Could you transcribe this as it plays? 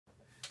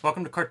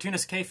Welcome to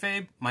Cartoonist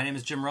Kayfabe. My name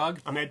is Jim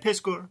Rugg. I'm Ed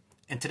Piskor.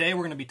 And today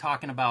we're going to be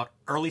talking about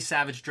early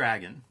Savage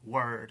Dragon.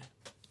 Word.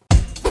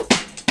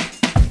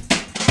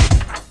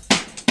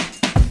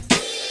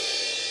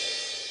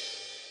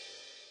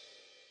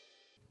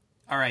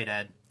 Alright,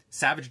 Ed.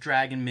 Savage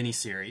Dragon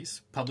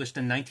miniseries, published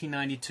in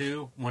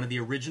 1992, one of the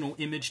original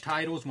Image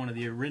titles, one of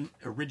the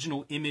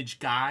original Image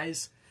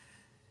guys.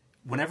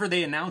 Whenever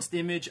they announced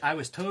Image, I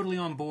was totally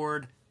on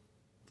board.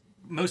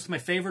 Most of my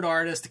favorite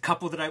artists, a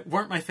couple that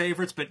weren't my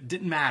favorites, but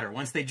didn't matter.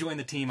 Once they joined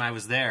the team, I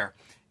was there.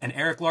 And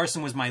Erik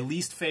Larsen was my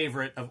least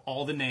favorite of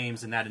all the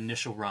names in that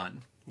initial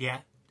run. Yeah.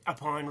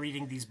 Upon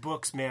reading these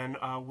books, man,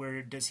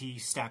 where does he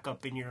stack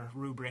up in your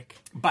rubric?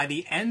 By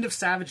the end of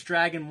Savage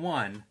Dragon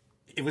 1,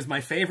 it was my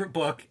favorite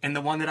book and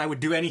the one that I would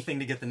do anything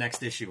to get the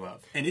next issue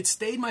of. And it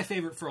stayed my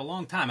favorite for a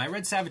long time. I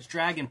read Savage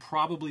Dragon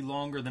probably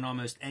longer than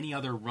almost any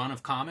other run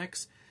of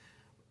comics.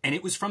 And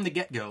it was from the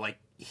get-go. Like,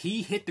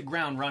 he hit the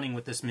ground running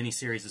with this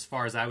miniseries as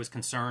far as I was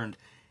concerned.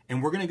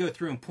 And we're going to go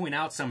through and point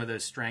out some of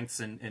those strengths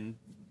and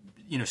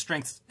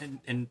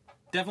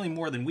definitely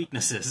more than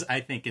weaknesses, I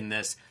think, in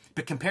this.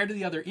 But compared to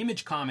the other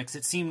Image comics,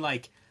 it seemed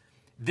like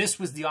this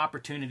was the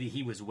opportunity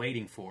he was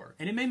waiting for.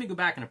 And it made me go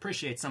back and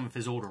appreciate some of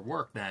his older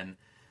work then.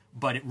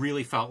 But it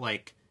really felt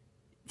like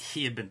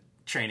he had been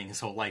training his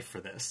whole life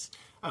for this.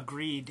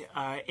 Agreed.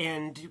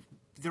 And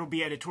there will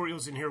be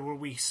editorials in here where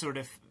we sort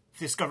of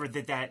discovered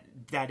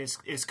that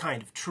is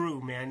kind of true,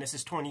 man. This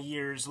is 20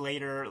 years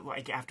later,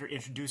 like after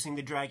introducing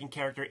the dragon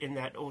character in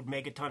that old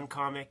Megaton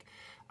comic.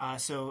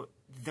 So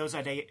those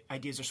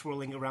ideas are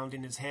swirling around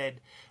in his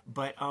head.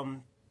 But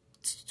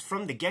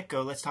from the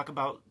get-go, let's talk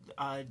about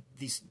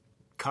these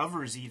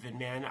covers even,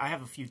 man. I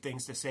have a few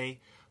things to say.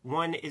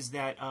 One is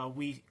that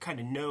we kind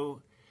of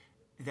know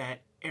that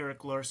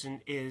Erik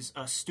Larsen is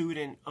a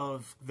student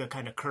of the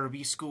kind of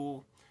Kirby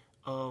school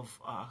of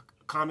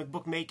comic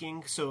book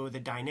making, so the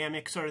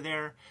dynamics are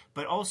there.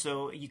 But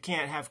also, you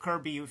can't have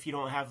Kirby if you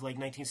don't have like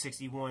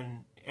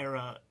 1961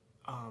 era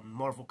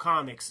Marvel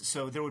Comics.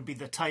 So there would be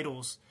the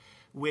titles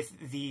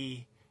with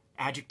the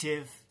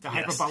adjective, the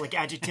hyperbolic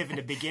adjective in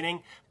the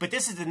beginning. But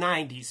this is the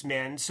 90s,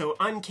 man. So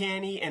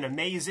uncanny and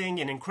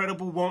amazing and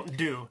incredible won't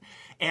do.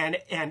 And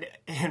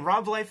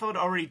Rob Liefeld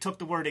already took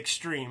the word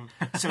extreme.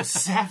 So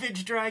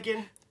Savage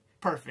Dragon,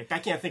 perfect. I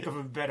can't think of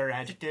a better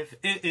adjective.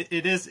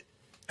 It is.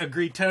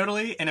 Agreed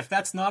totally. And if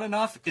that's not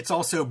enough, it's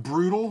also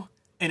brutal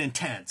and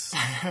intense.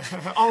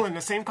 All in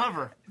the same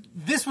cover.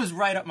 This was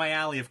right up my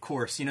alley, of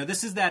course. You know,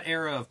 this is that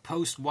era of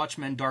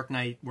post-Watchmen Dark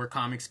Knight where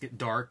comics get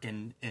dark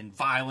and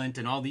violent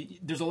and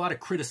there's a lot of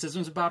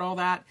criticisms about all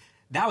that.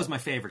 That was my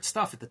favorite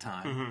stuff at the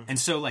time. Mm-hmm. And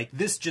so, like,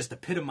 this just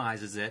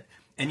epitomizes it.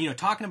 And, you know,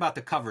 talking about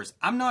the covers,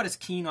 I'm not as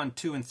keen on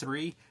 2 and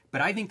 3,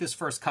 but I think this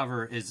first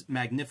cover is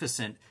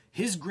magnificent.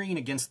 His green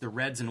against the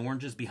reds and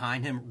oranges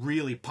behind him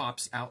really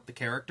pops out the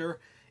character.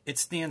 It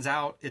stands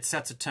out, it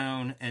sets a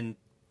tone, and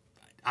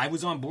I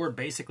was on board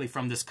basically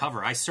from this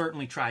cover. I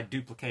certainly tried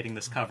duplicating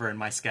this cover in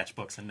my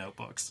sketchbooks and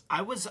notebooks.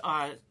 I was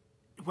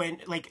when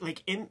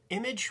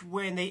Image,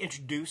 when they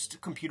introduced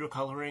computer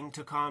coloring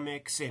to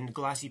comics and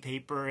glossy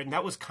paper, and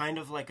that was kind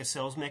of like a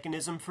sales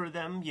mechanism for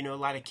them. You know, a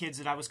lot of kids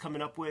that I was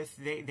coming up with,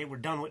 they were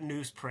done with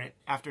newsprint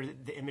after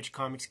the Image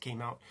comics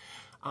came out.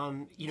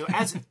 You know,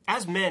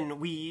 as men,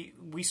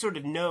 we sort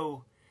of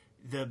know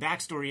the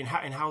backstory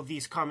and how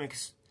these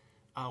comics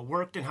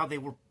worked and how they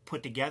were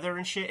put together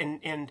and shit.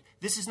 And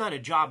this is not a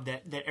job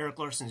that Erik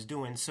Larsen's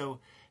doing. So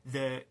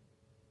the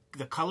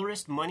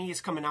colorist money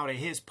is coming out of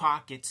his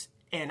pockets.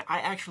 And I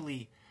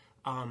actually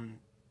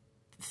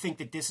think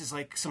that this is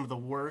like some of the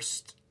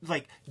worst,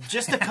 like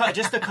just the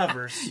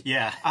covers.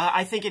 Yeah.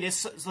 I think it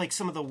is like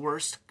some of the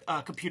worst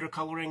computer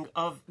coloring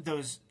of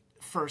those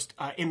first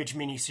Image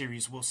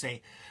miniseries, we'll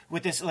say.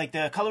 With this, like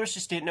the colorist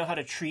just didn't know how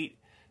to treat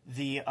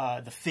the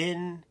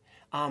fin.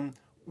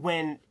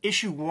 When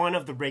issue 1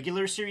 of the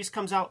regular series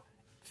comes out,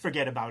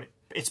 forget about it.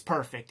 It's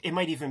perfect. It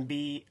might even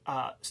be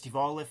Steve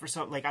Olive or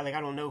something. Like I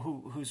don't know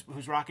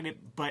who's rocking it,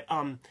 but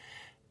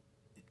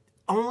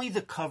only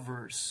the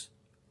covers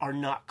are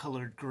not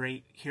colored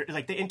great here.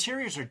 Like the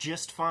interiors are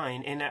just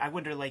fine, and I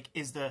wonder, like,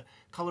 is the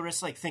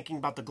colorist like thinking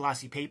about the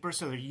glossy paper,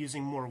 so they're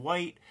using more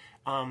white?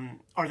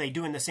 Are they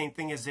doing the same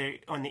thing as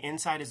they on the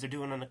inside as they're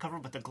doing on the cover,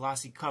 but the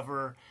glossy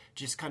cover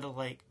just kind of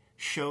like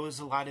shows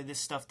a lot of this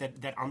stuff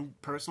that I'm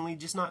personally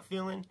just not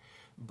feeling.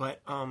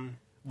 But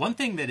one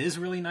thing that is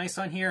really nice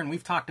on here, and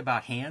we've talked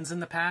about hands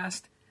in the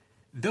past,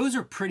 those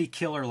are pretty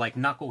killer, like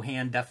knuckle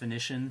hand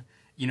definition.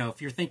 You know,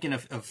 if you're thinking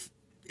of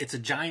it's a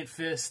giant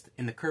fist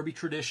in the Kirby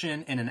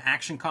tradition and an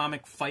action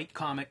comic, fight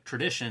comic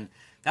tradition,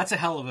 that's a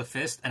hell of a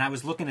fist. And I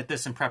was looking at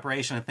this in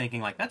preparation and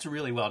thinking, like, that's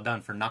really well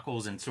done for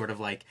Knuckles and sort of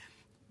like,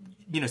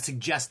 you know,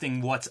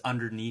 suggesting what's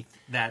underneath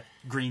that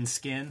green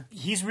skin.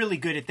 He's really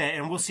good at that,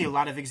 and we'll see a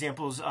lot of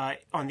examples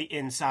on the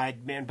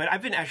inside, man. But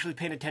I've been actually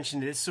paying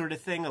attention to this sort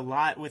of thing a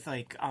lot with,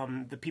 like,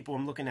 the people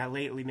I'm looking at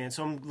lately, man.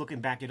 So I'm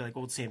looking back at, like,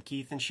 old Sam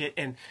Keith and shit,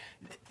 and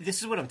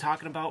this is what I'm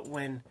talking about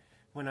when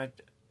I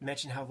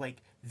mention how, like,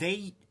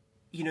 they,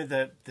 you know,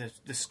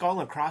 the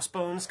skull and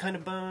crossbones kind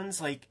of bones,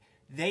 like,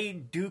 they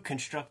do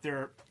construct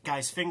their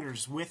guys'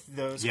 fingers with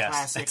those Yes,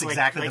 classic, that's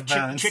exactly like the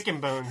bones. chicken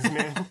bones,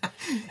 man.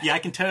 Yeah, I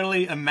can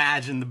totally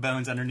imagine the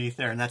bones underneath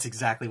there, and that's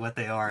exactly what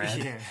they are,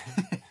 Ed.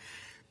 Yeah.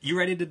 You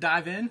ready to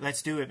dive in?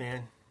 Let's do it,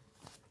 man.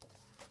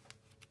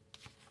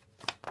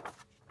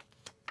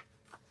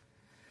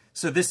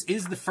 So this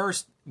is the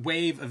first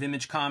wave of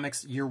Image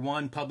Comics, year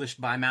one, published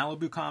by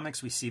Malibu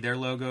Comics. We see their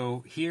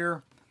logo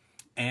here.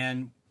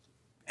 And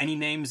any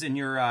names in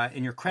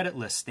your credit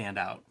list stand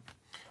out?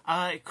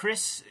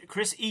 Chris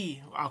E,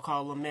 I'll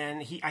call him,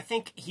 man. I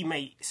think he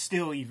may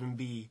still even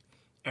be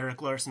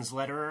Erik Larsen's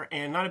letterer,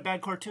 and not a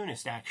bad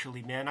cartoonist,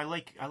 actually, man. I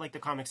like the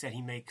comics that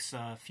he makes,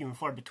 few and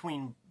far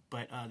between,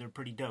 but they're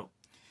pretty dope.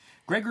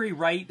 Gregory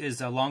Wright is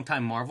a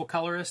longtime Marvel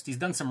colorist. He's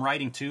done some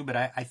writing too, but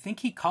I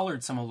think he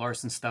colored some of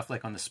Larsen's stuff,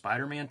 like on the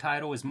Spider-Man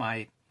title, is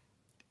my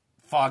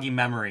foggy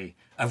memory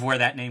of where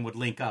that name would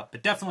link up.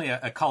 But definitely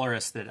a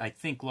colorist that I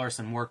think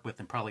Larsen worked with,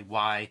 and probably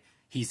why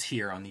he's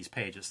here on these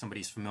pages.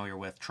 Somebody he's familiar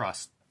with,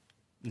 trusts,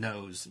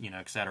 knows,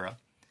 etc.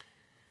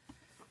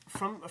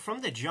 From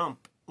the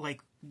jump,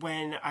 like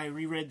when I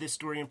reread this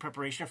story in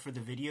preparation for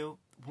the video,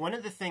 one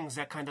of the things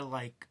that kind of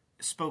like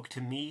spoke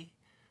to me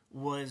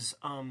was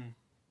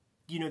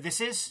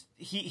this is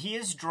he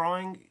is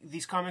drawing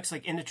these comics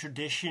like in the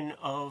tradition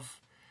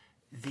of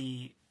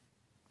the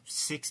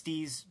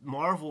 60s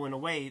Marvel in a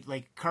way,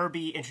 like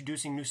Kirby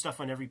introducing new stuff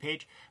on every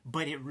page,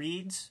 but it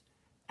reads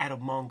at a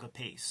manga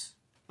pace,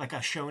 like a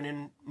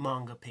shonen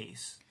manga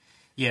pace.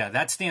 Yeah,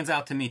 that stands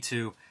out to me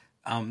too.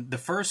 The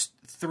first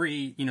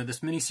three, this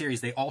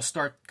miniseries, they all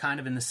start kind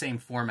of in the same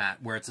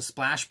format, where it's a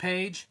splash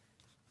page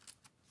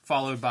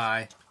followed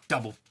by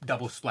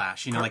double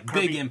splash, like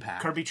Kirby, big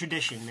impact. Kirby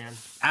tradition, man.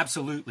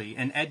 Absolutely.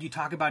 And Ed, you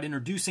talk about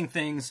introducing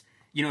things,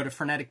 at a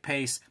frenetic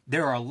pace.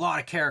 There are a lot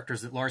of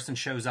characters that Larsen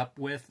shows up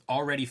with,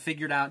 already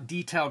figured out,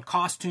 detailed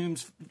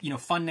costumes,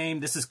 fun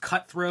name. This is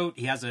Cutthroat.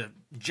 He has a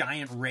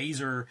giant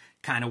razor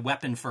kind of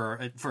weapon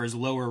for his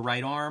lower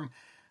right arm.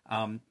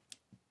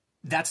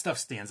 That stuff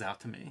stands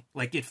out to me.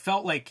 Like, it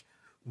felt like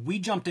we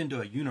jumped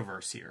into a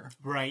universe here.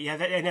 Right, yeah,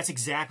 and that's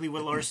exactly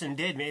what Larsen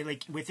did, man.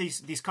 Like, with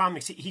these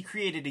comics, he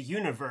created a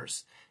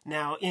universe.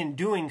 Now, in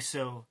doing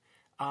so,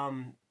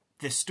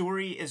 the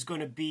story is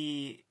going to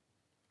be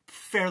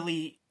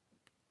fairly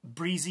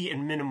breezy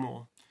and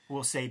minimal,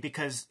 we'll say,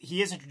 because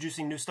he is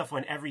introducing new stuff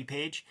on every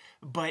page,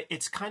 but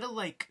it's kind of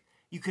like,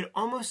 you could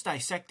almost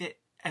dissect it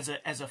as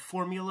a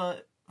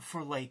formula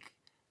for, like,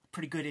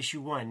 pretty good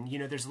issue one.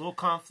 There's a little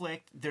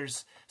conflict,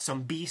 there's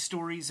some B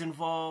stories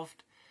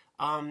involved.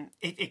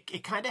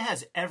 It kind of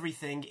has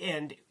everything,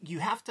 and you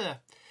have to,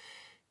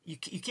 you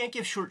can't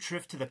give short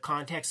shrift to the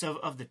context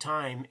of the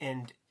time,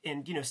 and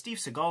Steve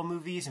Seagal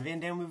movies and Van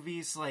Damme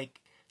movies,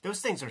 like, those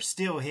things are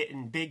still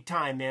hitting big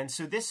time, man.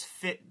 So this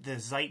fit the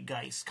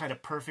zeitgeist kind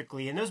of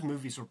perfectly, and those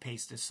movies were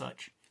paced as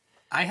such.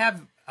 I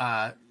have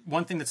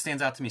one thing that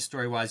stands out to me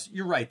story-wise.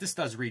 You're right, this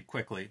does read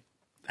quickly.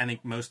 I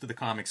think most of the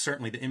comics,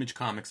 certainly the Image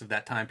comics of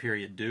that time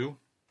period, do.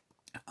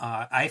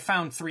 I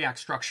found 3-act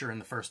structure in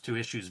the first 2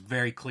 issues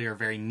very clear,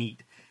 very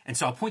neat. And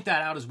so I'll point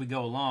that out as we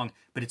go along,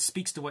 but it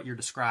speaks to what you're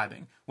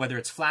describing, whether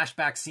it's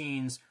flashback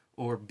scenes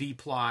or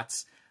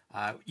B-plots,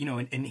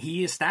 and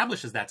he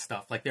establishes that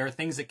stuff. Like, there are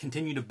things that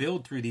continue to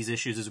build through these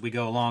issues as we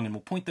go along, and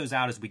we'll point those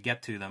out as we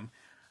get to them.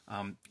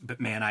 But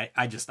man,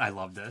 I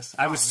love this.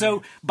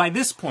 By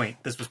this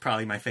point, this was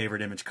probably my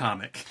favorite Image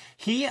comic.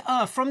 He,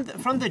 from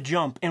the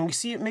jump, and we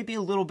see it maybe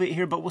a little bit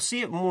here, but we'll see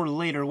it more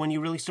later when he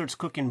really starts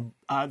cooking.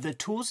 The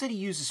tools that he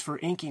uses for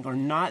inking are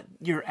not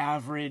your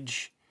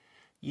average,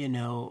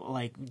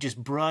 like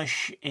just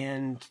brush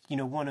and,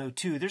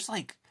 102. There's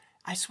like,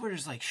 I swear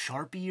there's like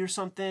Sharpie or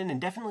something,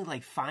 and definitely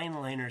like fine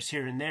liners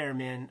here and there,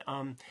 man.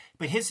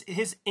 But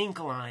his ink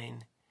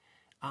line,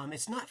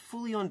 it's not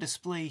fully on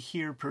display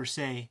here per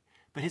se,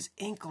 but his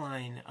ink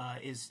line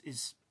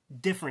is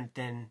different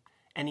than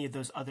any of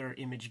those other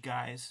Image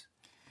guys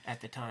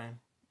at the time.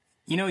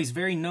 He's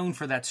very known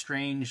for that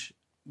strange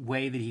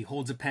way that he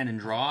holds a pen and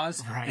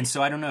draws. Right. And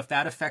so I don't know if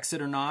that affects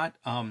it or not.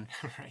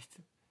 Right.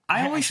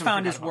 I always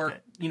found his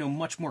work,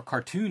 much more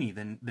cartoony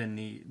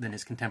than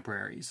his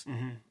contemporaries,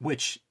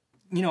 which,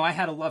 I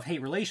had a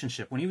love-hate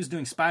relationship. When he was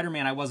doing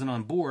Spider-Man, I wasn't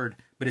on board,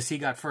 but as he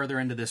got further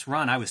into this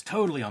run, I was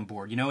totally on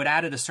board. It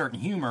added a certain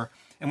humor,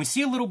 and we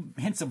see a little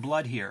hints of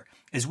blood here.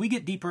 As we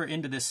get deeper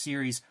into this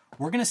series,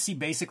 we're going to see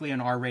basically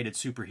an R-rated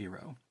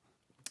superhero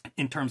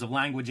in terms of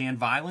language and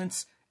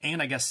violence,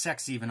 and I guess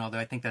sex even, although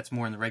I think that's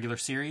more in the regular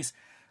series.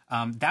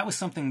 That was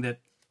something that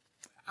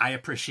I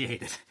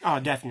appreciated. Oh,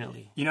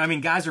 definitely.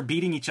 Guys are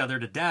beating each other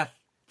to death.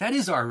 That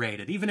is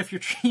R-rated. Even if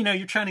you're,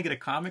 you're trying to get a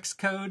comics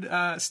code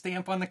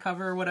stamp on the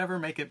cover or whatever,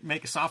 make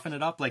it soften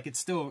it up. Like, it's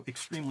still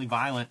extremely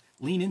violent.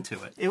 Lean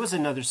into it. It was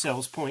another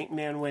sales point,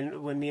 man.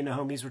 When me and the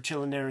homies were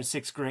chilling there in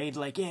 6th grade,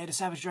 like, yeah, the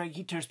Savage Dragon,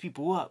 he tears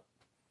people up.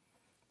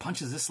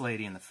 Punches this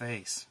lady in the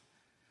face.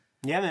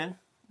 Yeah, man.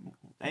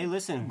 Hey,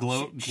 listen.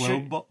 Glow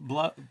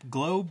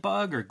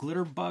bug or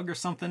glitter bug or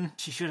something.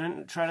 She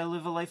shouldn't try to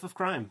live a life of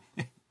crime.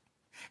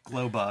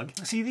 Glow bug.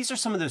 See, these are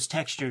some of those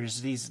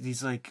textures,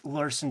 these like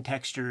Larsen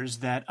textures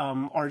that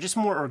are just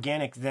more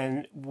organic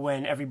than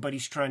when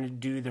everybody's trying to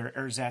do their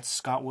ersatz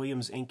Scott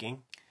Williams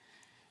inking.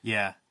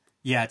 Yeah.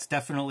 Yeah, it's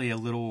definitely a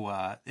little,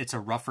 it's a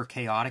rougher,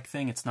 chaotic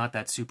thing. It's not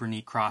that super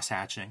neat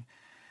cross-hatching.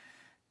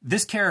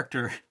 This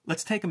character,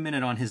 let's take a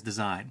minute on his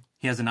design.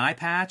 He has an eye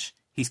patch.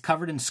 He's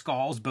covered in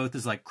skulls, both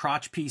as like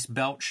crotch piece,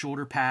 belt,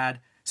 shoulder pad,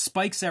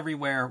 spikes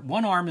everywhere.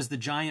 One arm is the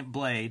giant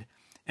blade,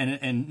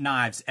 and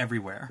knives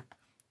everywhere.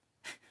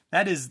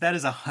 That is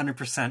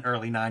 100%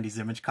 early 90s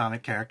Image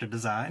comic character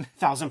design.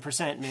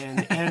 1000%,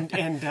 man.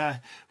 And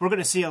we're going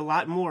to see a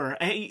lot more.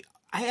 I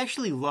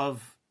actually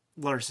love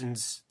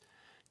Larsen's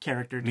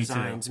character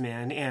designs,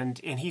 man. And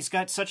he's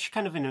got such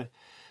kind of an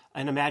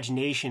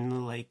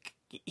imagination. Like,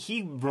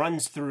 he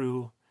runs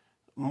through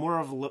more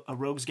of a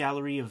rogues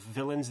gallery of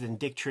villains than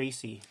Dick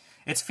Tracy.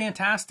 It's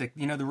fantastic.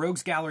 You know, the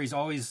rogues gallery is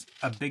always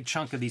a big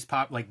chunk of these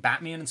like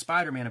Batman and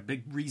Spider-Man. A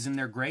big reason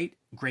they're great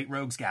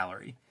rogues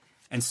gallery.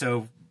 And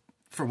so,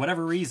 for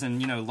whatever reason,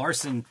 you know,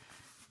 Larsen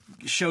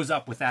shows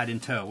up with that in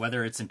tow.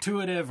 Whether it's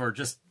intuitive or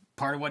just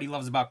part of what he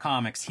loves about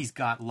comics, he's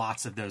got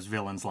lots of those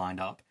villains lined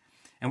up.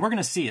 And we're going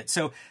to see it.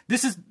 So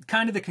this is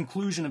kind of the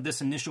conclusion of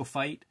this initial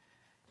fight.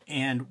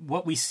 And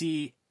what we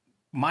see,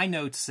 my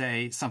notes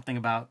say something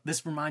about,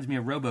 this reminds me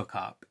of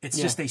RoboCop. It's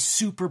just a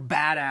super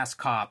badass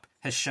cop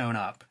has shown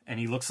up, and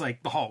he looks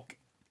like the Hulk.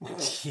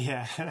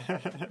 Yeah.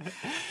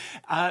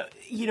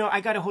 You know,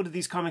 I got a hold of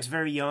these comics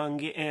very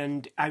young,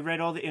 and I read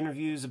all the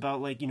interviews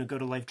about, like, you know, go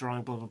to life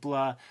drawing, blah, blah,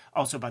 blah.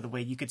 Also, by the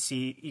way, you could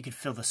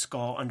feel the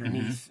skull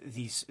underneath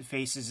these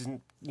faces,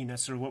 and, you know,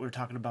 sort of what we were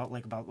talking about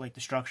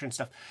the structure and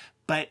stuff.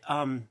 But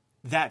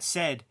that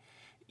said,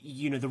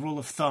 you know, the rule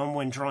of thumb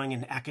when drawing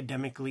an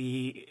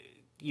academically,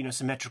 you know,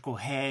 symmetrical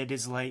head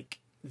is like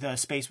the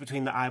space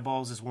between the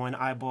eyeballs is one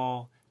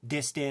eyeball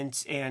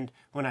distance, and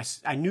when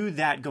I knew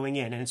that going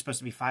in, and it's supposed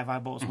to be 5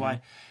 eyeballs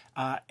wide,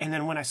 and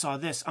then when I saw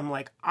this, I'm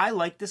like, I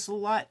like this a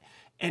lot,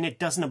 and it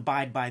doesn't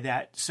abide by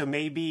that. So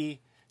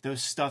maybe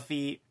those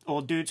stuffy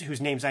old dudes whose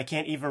names I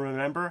can't even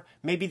remember,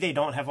 maybe they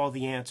don't have all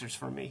the answers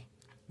for me.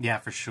 Yeah,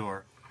 for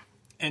sure.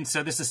 And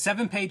so this is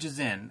 7 pages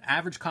in.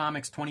 Average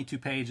comics, 22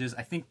 pages.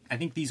 I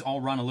think these all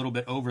run a little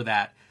bit over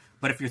that.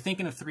 But if you're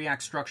thinking of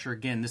 3-act structure,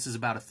 again, this is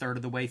about a third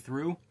of the way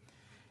through.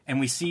 And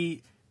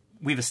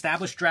we've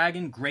established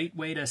Dragon, great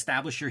way to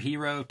establish your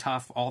hero,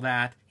 tough, all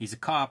that. He's a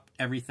cop,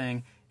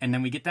 everything. And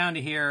then we get down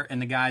to here,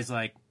 and the guy's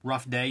like,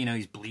 rough day, you know,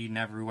 he's bleeding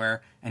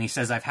everywhere. And he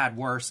says, I've had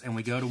worse. And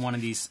we go to one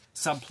of these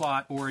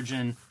subplot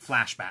origin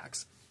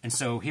flashbacks. And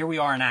so here we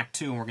are in Act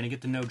 2, and we're going to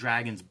get to know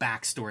Dragon's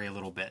backstory a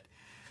little bit.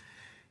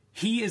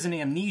 He is an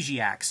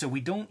amnesiac, so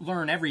we don't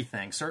learn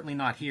everything, certainly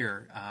not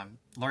here.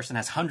 Larsen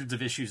has hundreds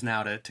of issues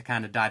now to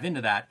kind of dive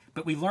into that.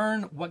 But we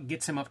learn what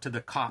gets him up to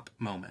the cop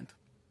moment.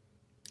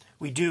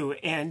 We do,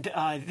 and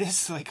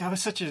this, like, I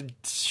was such a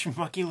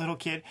schmucky little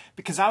kid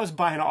because I was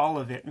buying all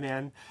of it,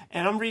 man.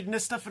 And I'm reading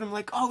this stuff, and I'm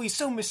like, oh, he's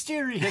so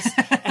mysterious.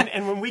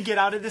 and when we get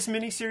out of this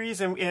miniseries,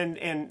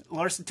 and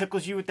Larsen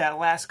tickles you with that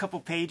last couple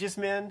pages,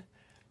 man,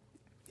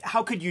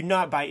 how could you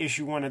not buy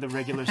issue 1 of the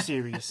regular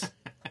series?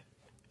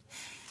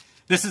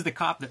 This is the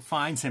cop that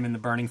finds him in the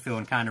burning field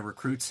and kind of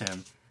recruits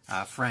him,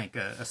 Frank,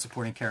 a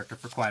supporting character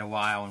for quite a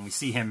while. And we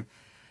see him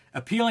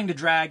appealing to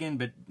Dragon,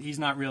 but he's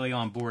not really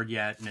on board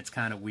yet, and it's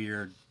kind of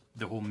weird.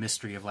 The whole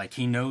mystery of, like,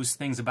 he knows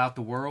things about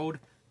the world,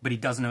 but he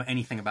doesn't know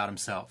anything about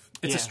himself.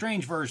 It's a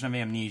strange version of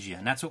amnesia,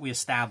 and that's what we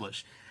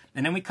establish.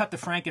 And then we cut to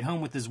Frank at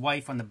home with his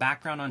wife. On the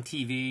background on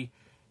TV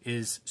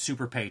is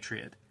Super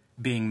Patriot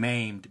being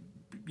maimed,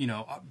 you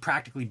know,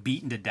 practically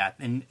beaten to death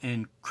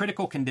in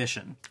critical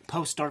condition.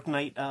 Post Dark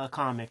Knight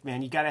comic,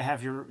 man. You got to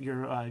have your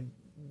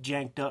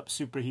janked up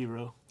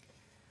superhero.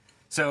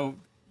 So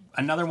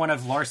another one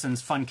of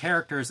Larsen's fun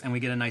characters, and we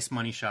get a nice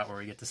money shot where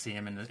we get to see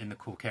him in the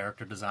cool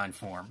character design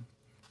form.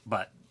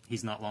 But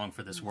he's not long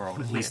for this world,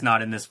 at least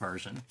not in this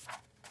version.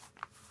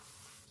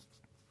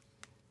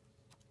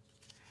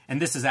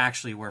 And this is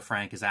actually where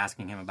Frank is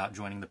asking him about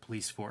joining the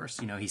police force.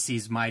 You know, he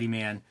sees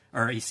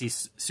he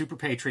sees Super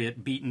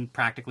Patriot beaten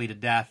practically to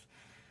death.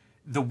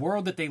 The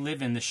world that they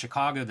live in, the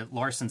Chicago that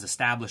Larsen's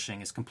establishing,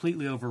 is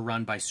completely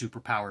overrun by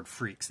superpowered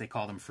freaks. They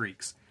call them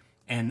freaks.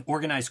 And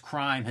organized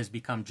crime has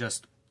become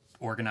just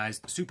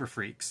organized super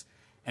freaks.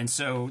 And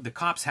so the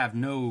cops have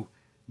no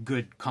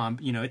good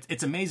you know,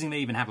 it's amazing they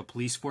even have a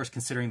police force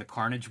considering the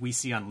carnage we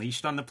see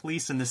unleashed on the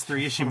police in this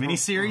 3-issue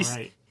miniseries.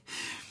 Right.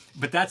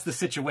 But that's the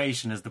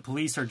situation, is the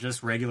police are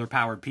just regular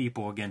powered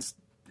people against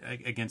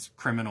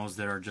criminals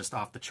that are just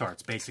off the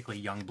charts,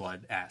 basically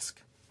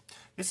Youngblood-esque.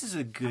 This is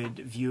a good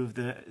view of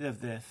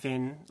the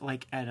Finn,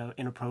 like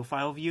in a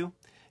profile view.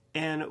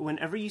 And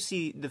whenever you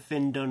see the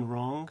Finn done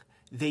wrong,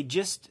 the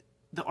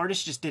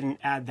artist just didn't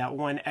add that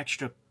one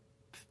extra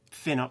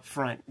fin up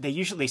front. They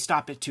usually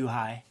stop it too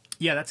high.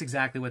 Yeah, that's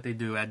exactly what they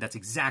do, Ed. That's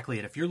exactly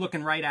it. If you're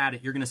looking right at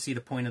it, you're going to see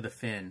the point of the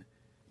fin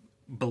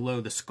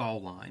below the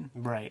skull line.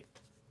 Right.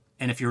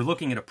 And if you're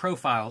looking at a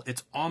profile,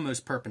 it's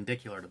almost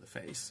perpendicular to the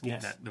face.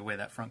 Yes. The way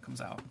that front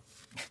comes out.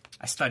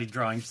 I studied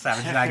drawing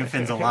Savage Dragon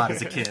fins a lot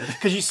as a kid.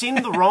 Because you've seen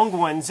the wrong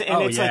ones,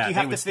 and it's like you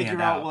have to figure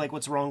stand out out. like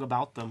what's wrong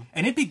about them.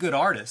 And it'd be good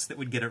artists that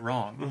would get it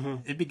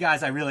wrong. It'd be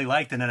guys I really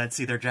liked, and then I'd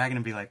see their dragon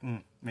and be like,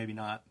 maybe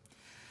not.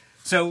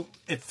 So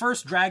at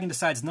first, Dragon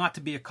decides not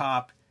to be a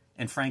cop,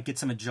 and Frank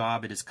gets him a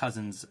job at his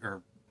cousin's,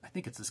 or I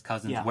think it's his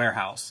cousin's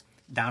warehouse,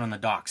 down on the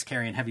docks,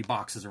 carrying heavy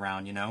boxes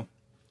around, you know.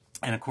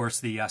 And of course,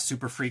 the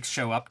super freaks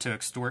show up to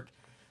extort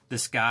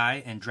this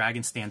guy, and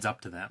Dragon stands up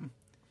to them,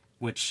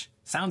 which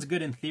sounds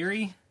good in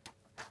theory.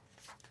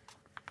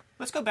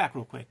 Let's go back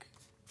real quick,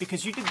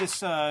 because you did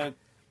this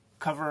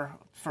cover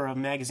for a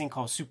magazine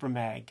called Super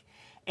Mag,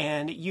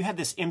 and you had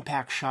this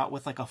impact shot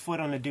with like a foot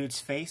on a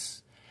dude's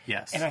face.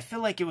 Yes. And I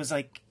feel like it was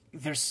like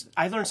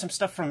I learned some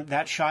stuff from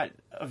that shot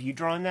of you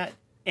drawing that,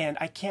 and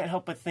I can't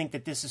help but think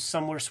that this is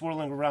somewhere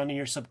swirling around in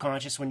your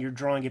subconscious when you're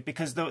drawing it,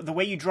 because the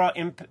way you draw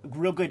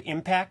real good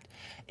impact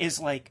is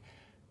like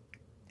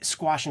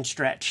squash and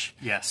stretch.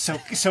 Yes.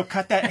 So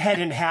cut that head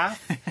in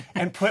half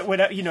and put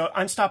whatever,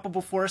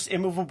 unstoppable force,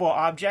 immovable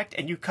object,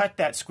 and you cut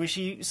that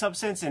squishy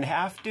substance in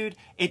half, dude.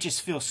 It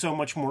just feels so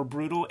much more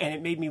brutal, and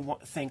it made me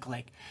think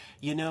like,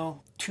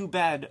 too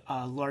bad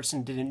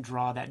Larsen didn't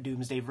draw that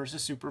Doomsday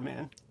versus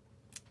Superman.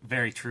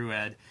 Very true,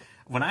 Ed.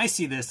 When I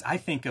see this, I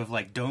think of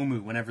like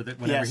Domu whenever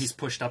he's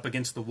pushed up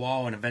against the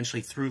wall and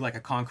eventually through like a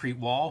concrete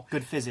wall.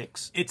 Good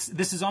physics.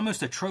 This is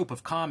almost a trope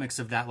of comics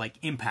of that like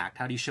impact.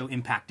 How do you show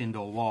impact into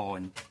a wall?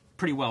 And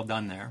pretty well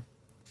done there.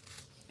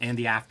 And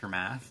the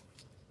aftermath.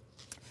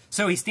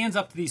 So he stands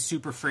up to these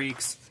super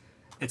freaks.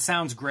 It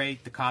sounds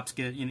great. The cops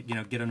get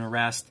an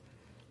arrest,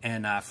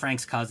 and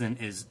Frank's cousin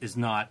is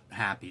not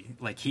happy.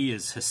 Like, he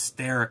is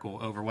hysterical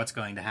over what's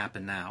going to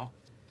happen now.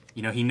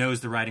 He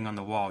knows the writing on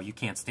the wall. You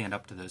can't stand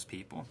up to those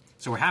people.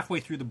 So we're halfway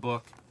through the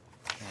book,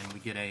 and we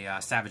get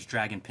a Savage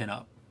Dragon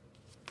pinup,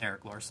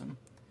 Erik Larsen.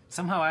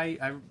 Somehow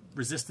I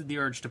resisted the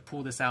urge to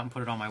pull this out and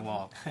put it on my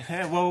wall.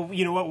 Well,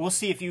 you know what? We'll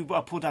see if you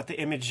pulled out the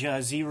Image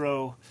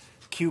Zero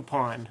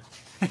coupon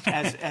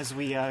as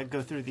we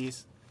go through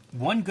these.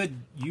 One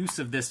good use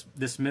of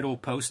this middle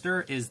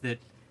poster is that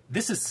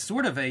this is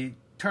sort of a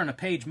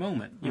turn-a-page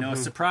moment. A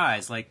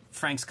surprise. Like,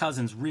 Frank's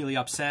cousin's really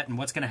upset, and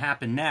what's going to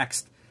happen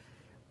next?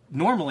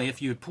 Normally,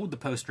 if you had pulled the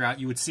poster out,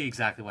 you would see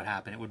exactly what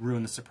happened. It would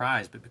ruin the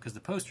surprise, but because the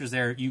poster's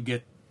there, you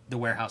get the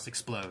warehouse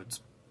explodes.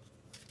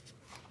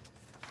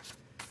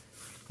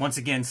 Once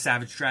again,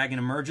 Savage Dragon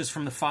emerges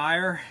from the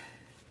fire,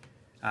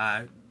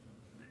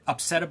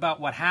 upset about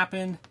what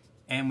happened,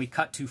 and we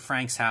cut to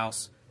Frank's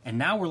house, and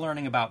now we're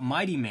learning about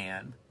Mighty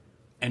Man,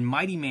 and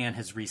Mighty Man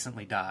has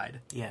recently died.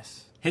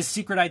 Yes. His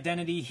secret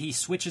identity, he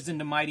switches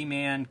into Mighty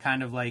Man,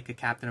 kind of like a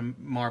Captain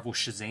Marvel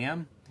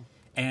Shazam,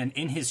 and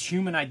in his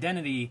human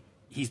identity,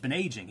 he's been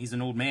aging. He's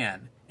an old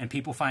man. And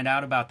people find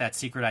out about that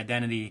secret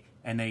identity,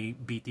 and they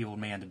beat the old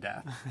man to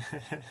death.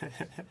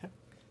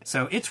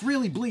 So it's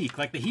really bleak.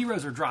 Like, the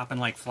heroes are dropping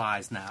like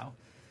flies now.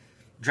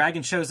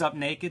 Dragon shows up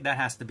naked. That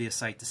has to be a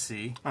sight to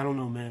see. I don't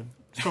know, man.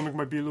 This comic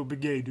might be a little bit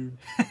gay, dude.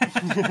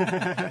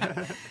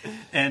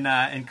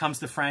 And comes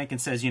to Frank and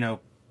says,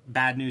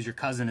 bad news, your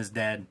cousin is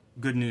dead.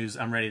 Good news,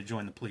 I'm ready to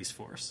join the police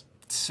force.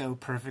 So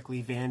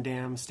perfectly Van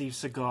Damme, Steve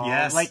Seagal.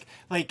 Yes.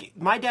 Like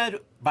my dad...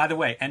 By the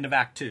way, end of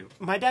Act 2.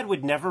 My dad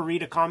would never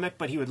read a comic,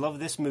 but he would love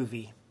this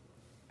movie.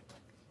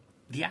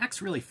 The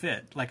acts really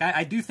fit. Like,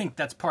 I do think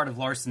that's part of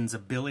Larsen's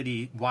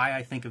ability, why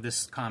I think of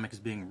this comic as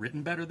being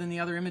written better than the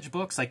other Image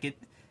books. Like,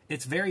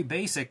 it's very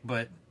basic,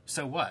 but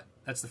so what?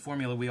 That's the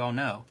formula we all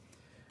know.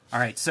 All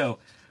right, so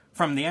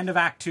from the end of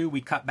Act 2, we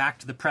cut back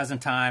to the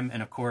present time,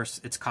 and of course,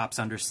 it's cops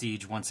under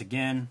siege once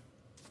again.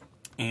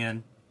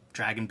 And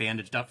Dragon,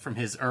 bandaged up from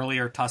his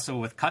earlier tussle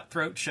with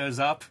Cutthroat, shows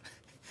up.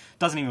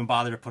 Doesn't even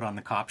bother to put on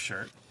the cop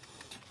shirt.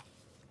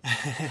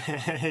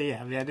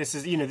 Yeah, this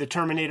is, the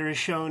Terminator has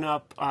shown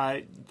up.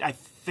 I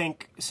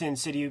think Sin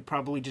City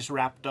probably just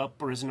wrapped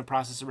up or is in the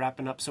process of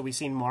wrapping up, so we've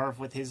seen Marv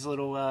with his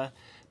little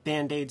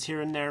Band-Aids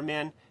here and there,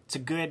 man. It's a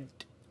good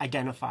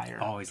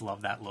identifier. Always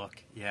love that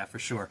look. Yeah, for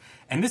sure.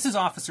 And this is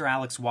Officer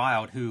Alex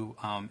Wilde, who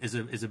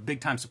is a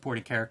big-time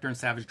supporting character in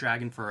Savage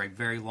Dragon for a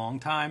very long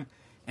time,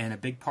 and a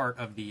big part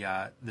of the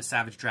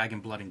Savage Dragon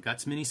Blood and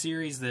Guts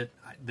miniseries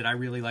that I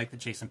really like that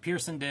Jason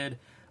Pearson did.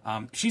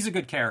 She's a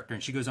good character,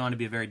 and she goes on to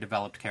be a very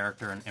developed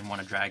character and one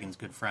of Dragon's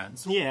good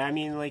friends. Yeah, I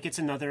mean, like, it's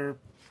another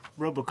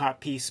RoboCop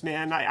piece,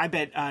 man. I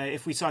bet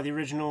if we saw the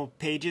original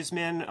pages,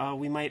 man,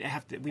 we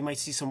might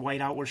see some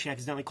whiteout where she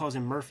accidentally calls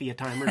him Murphy a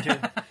time or two.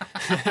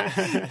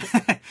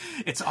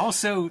 It's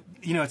also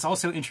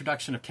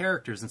introduction of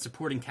characters and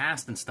supporting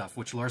cast and stuff,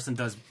 which Larsen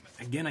does,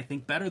 again, I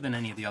think better than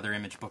any of the other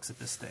Image books at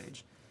this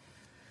stage.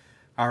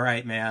 All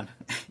right, man.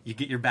 You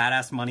get your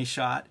badass money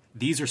shot.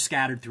 These are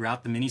scattered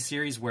throughout the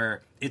miniseries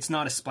where it's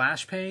not a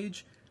splash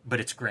page, but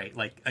it's great.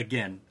 Like,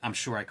 again, I'm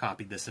sure I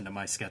copied this into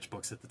my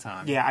sketchbooks at the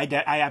time. Yeah,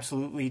 I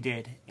absolutely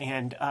did.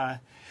 And,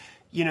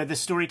 the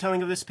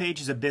storytelling of this page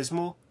is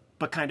abysmal,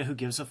 but kind of who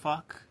gives a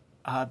fuck?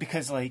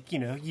 Because, like,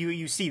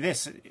 you see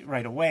this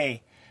right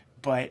away,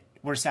 but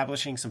we're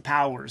establishing some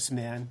powers,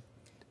 man.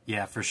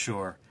 Yeah, for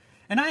sure.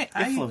 And it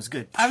flows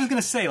good. I was going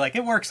to say, like,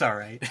 it works all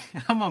right.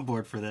 I'm on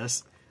board for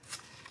this.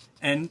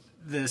 And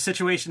the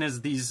situation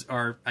is these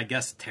are, I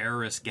guess,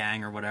 terrorist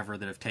gang or whatever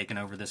that have taken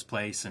over this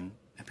place and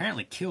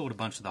apparently killed a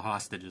bunch of the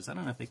hostages. I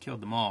don't know if they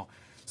killed them all.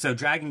 So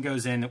Dragon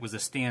goes in. It was a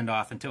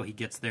standoff until he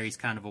gets there. He's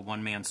kind of a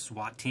one-man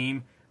SWAT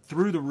team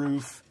through the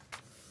roof.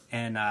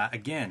 And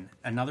again,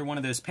 another one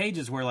of those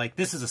pages where, like,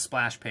 this is a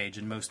splash page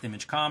in most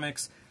Image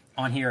comics.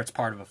 On here, it's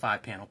part of a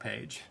 5-panel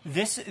page.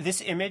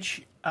 This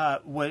image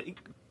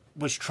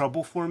was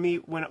trouble for me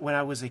when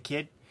I was a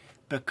kid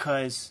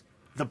because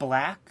the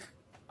black,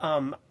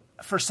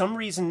 for some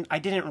reason, I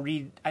didn't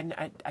read.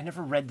 I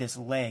never read this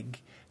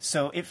leg,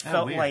 so it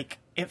felt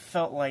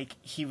like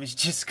he was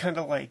just kind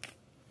of like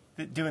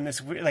doing this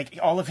weird. Like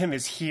all of him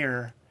is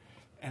here,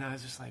 and I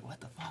was just like, what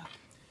the fuck?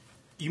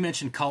 You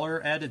mentioned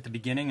color, Ed, at the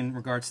beginning in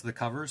regards to the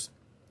covers.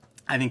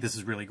 I think this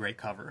is a really great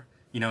cover.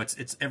 You know,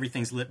 it's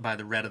everything's lit by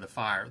the red of the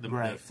fire,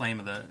 the flame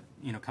of the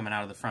coming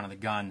out of the front of the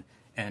gun,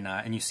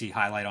 and you see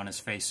highlight on his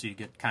face, so you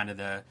get kind of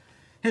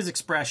his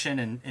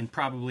expression and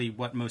probably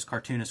what most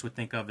cartoonists would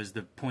think of as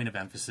the point of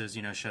emphasis.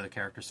 You know, show the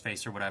character's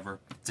face or whatever.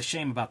 It's a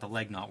shame about the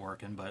leg not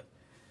working, but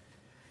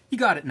you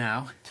got it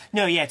now.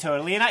 No, yeah,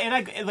 totally. And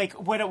I like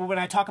when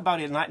I talk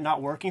about it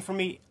not working for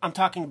me, I'm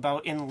talking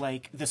about in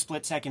like the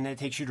split second that it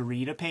takes you to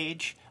read a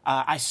page.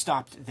 I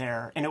stopped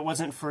there, and it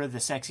wasn't for the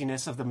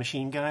sexiness of the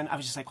machine gun. I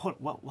was just like, hold,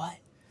 what?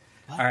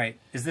 All right,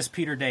 is this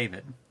Peter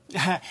David?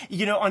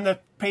 You know, on the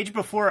page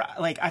before,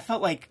 like I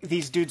felt like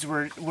these dudes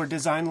were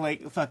designed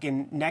like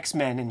fucking Next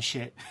Men and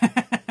shit.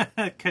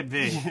 Could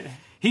be.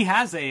 He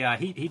has a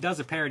he does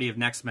a parody of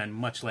Next Men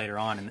much later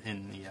on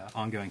in the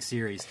ongoing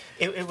series.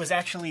 It was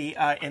actually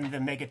in the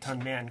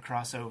Megaton Man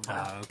crossover.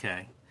 Oh,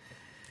 okay.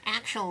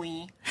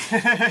 Actually.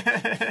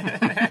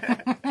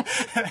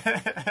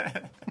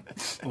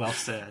 Well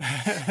said.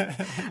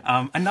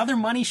 Another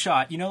money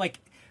shot. You know, like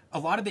a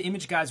lot of the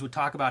Image guys would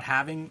talk about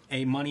having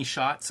a money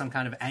shot, some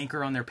kind of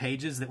anchor on their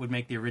pages that would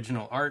make the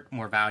original art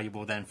more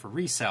valuable than for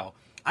resale.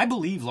 I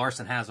believe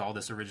Larsen has all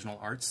this original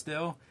art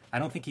still. I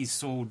don't think he's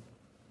sold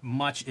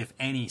much, if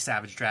any,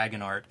 Savage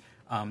Dragon art.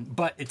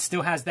 But it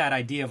still has that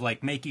idea of,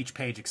 like, make each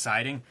page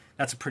exciting.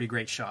 That's a pretty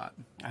great shot.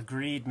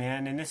 Agreed,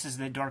 man. And this is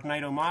the Dark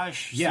Knight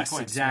homage Yes,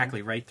 sequence,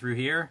 exactly. Man. Right through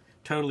here.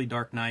 Totally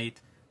Dark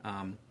Knight.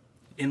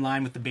 In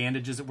line with the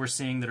bandages that we're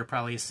seeing that are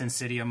probably a Sin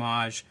City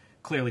homage.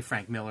 Clearly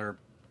Frank Miller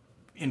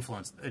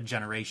influenced a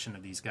generation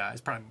of these guys.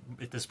 Probably,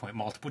 at this point,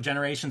 multiple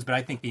generations. But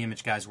I think the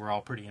Image guys were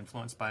all pretty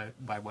influenced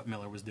by what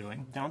Miller was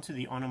doing. Down to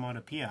the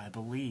onomatopoeia, I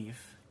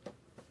believe.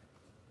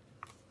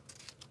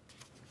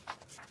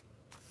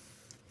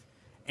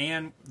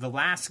 And the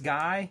last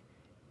guy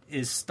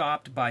is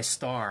stopped by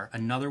Star.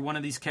 Another one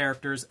of these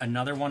characters,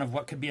 another one of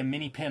what could be a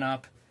mini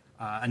pinup,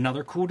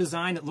 another cool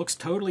design that looks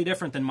totally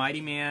different than Mighty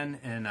Man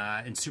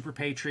and Super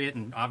Patriot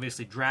and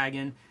obviously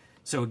Dragon.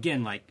 So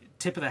again, like,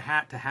 tip of the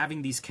hat to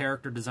having these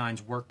character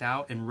designs worked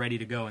out and ready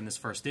to go in this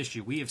first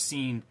issue. We have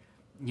seen,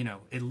 you know,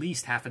 at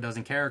least half a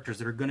dozen characters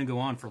that are going to go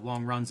on for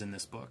long runs in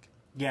this book.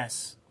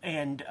 Yes,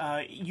 and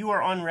you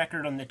are on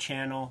record on the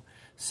channel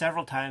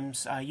several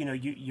times. You know,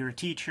 you're a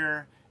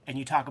teacher, and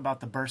you talk about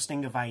the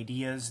bursting of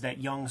ideas that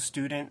young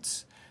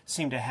students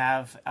seem to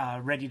have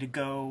ready to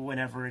go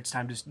whenever it's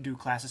time to do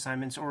class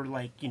assignments or,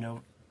 like, you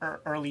know,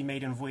 early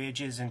maiden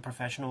voyages in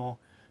professional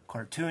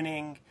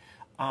cartooning.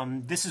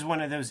 This is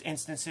one of those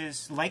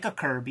instances, like a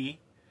Kirby,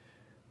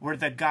 where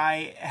the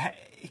guy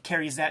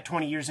carries that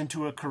 20 years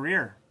into a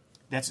career.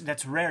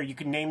 That's rare. You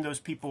can name those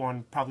people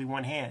on probably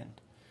one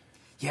hand.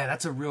 Yeah,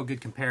 that's a real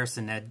good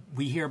comparison, Ed.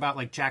 We hear about,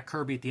 like, Jack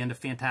Kirby at the end of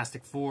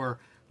Fantastic Four,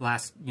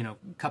 last, you know,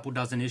 couple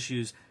dozen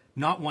issues,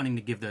 not wanting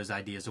to give those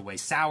ideas away,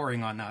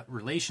 souring on that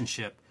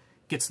relationship,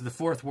 gets to the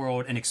fourth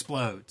world and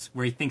explodes,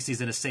 where he thinks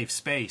he's in a safe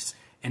space.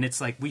 And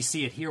it's like we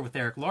see it here with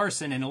Erik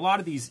Larsen, and a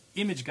lot of these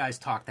Image guys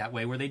talk that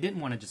way, where they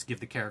didn't want to just give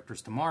the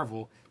characters to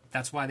Marvel.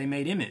 That's why they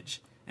made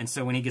Image. And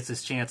so when he gets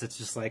his chance, it's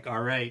just like,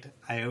 all right,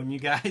 I own you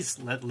guys.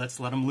 Let's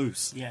let them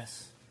loose.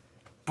 Yes.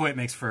 Boy, it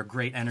makes for a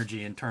great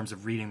energy in terms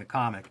of reading the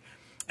comic.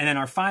 And then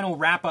our final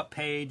wrap-up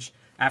page,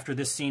 after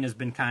this scene has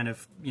been kind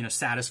of, you know,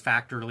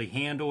 satisfactorily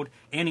handled,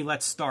 and he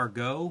lets Star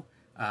go,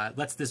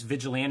 lets this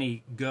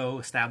vigilante go,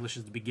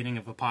 establishes the beginning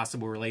of a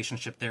possible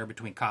relationship there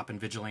between cop and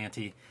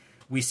vigilante.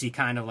 We see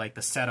kind of like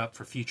the setup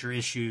for future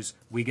issues.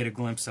 We get a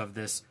glimpse of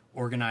this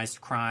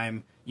organized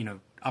crime, you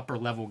know,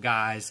 upper-level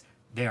guys.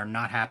 They are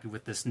not happy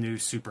with this new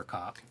super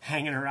cop.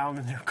 Hanging around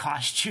in their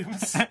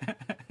costumes.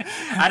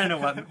 I don't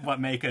know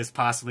what Maka is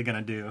possibly going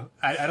to do.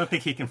 I don't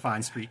think he can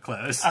find street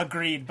clothes.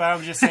 Agreed, but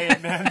I'm just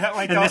saying, man, that,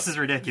 like, and this is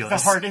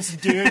ridiculous. The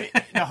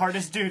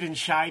hardest dude in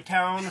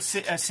Chi-Town, a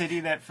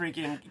city that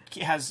freaking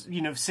has,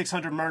 you know,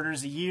 600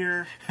 murders a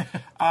year,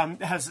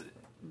 has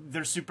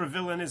their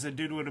supervillain is a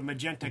dude with a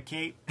magenta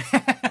cape.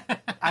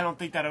 I don't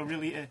think that'll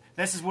really.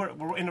 This is where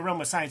we're in the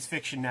realm of science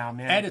fiction now,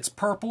 man. And it's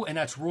purple, and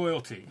that's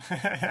royalty.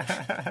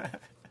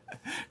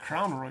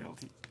 Crown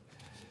royalty.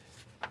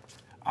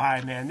 All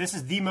right, man. This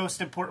is the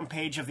most important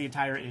page of the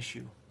entire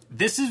issue.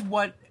 This is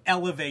what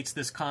elevates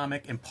this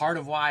comic, and part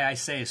of why I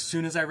say as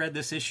soon as I read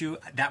this issue,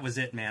 that was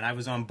it, man. I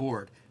was on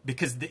board.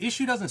 Because the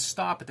issue doesn't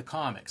stop at the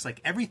comics.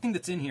 Like, everything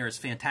that's in here is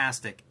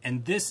fantastic.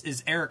 And this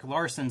is Erik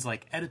Larsen's,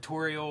 like,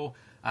 editorial,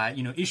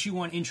 issue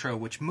 1 intro,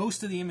 which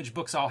most of the Image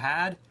books all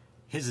had.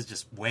 His is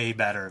just way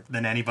better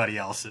than anybody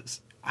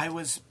else's. I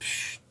was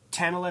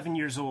 10, 11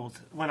 years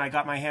old when I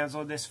got my hands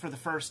on this for the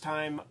first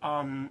time.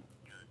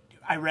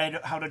 I read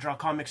How to Draw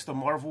Comics the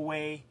Marvel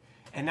Way,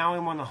 and now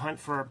I'm on the hunt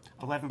for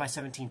 11 by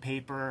 17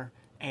 paper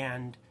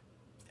and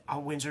a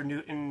Winsor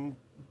Newton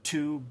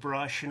 2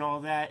 brush and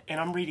all that. And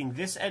I'm reading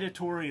this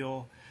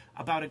editorial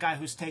about a guy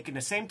who's taken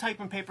the same type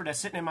of paper that's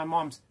sitting in my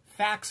mom's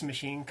fax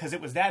machine, because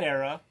it was that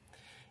era,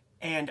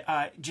 and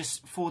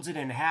just folds it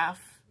in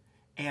half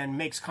and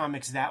makes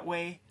comics that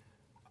way.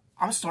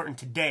 I'm starting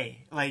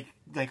today. Like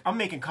I'm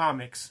making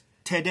comics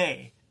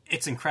today.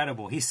 It's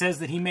incredible. He says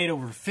that he made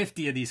over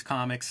 50 of these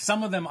comics,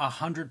 some of them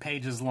 100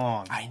 pages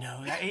long. I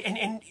know.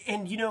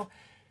 And you know,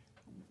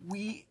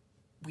 we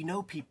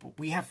know people.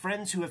 We have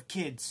friends who have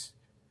kids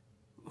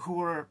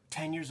who are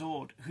 10 years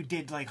old who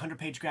did like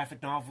 100-page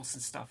graphic novels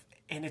and stuff.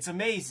 And it's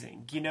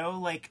amazing, you know?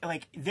 Like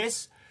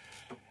this,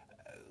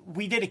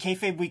 we did a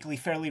Kayfabe Weekly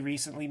fairly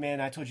recently, man.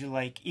 I told you,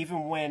 like,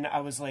 even when I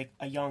was like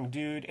a young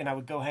dude and I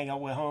would go hang out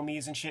with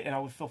homies and shit and I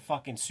would feel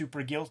fucking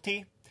super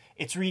guilty,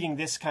 it's reading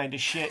this kind of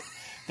shit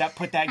that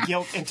put that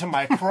guilt into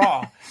my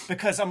craw,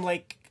 because I'm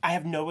like, I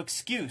have no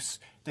excuse.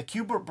 The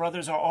Kubert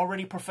brothers are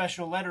already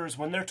professional letterers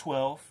when they're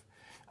 12.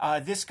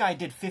 This guy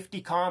did 50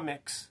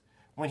 comics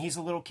when he's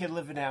a little kid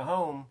living at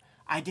home.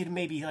 I did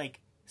maybe like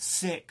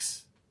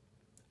 6.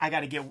 I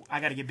gotta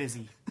get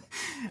busy.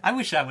 I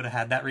wish I would have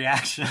had that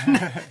reaction.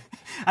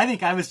 I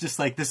think I was just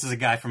like, this is a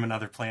guy from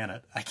another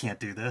planet. I can't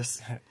do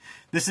this.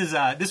 This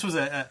was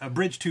a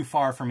bridge too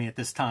far for me at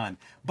this time.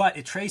 But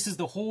it traces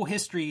the whole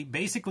history,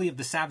 basically, of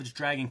the Savage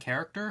Dragon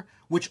character,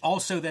 which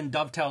also then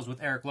dovetails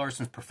with Erik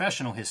Larsen's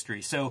professional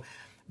history. So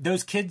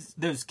those kids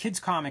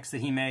comics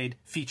that he made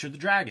feature the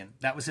dragon.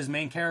 That was his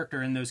main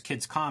character in those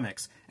kids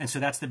comics, and so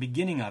that's the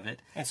beginning of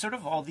it. And sort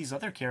of all these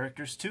other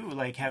characters too,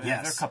 like have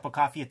their cup of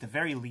coffee at the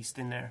very least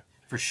in there.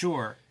 For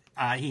sure.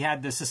 He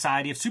had the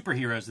Society of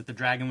Superheroes that the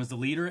dragon was the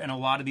leader, and a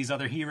lot of these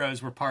other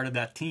heroes were part of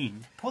that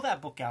team. Pull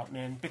that book out,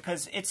 man,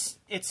 because it's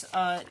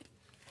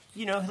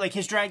you know, like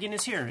his dragon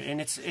is here, and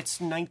it's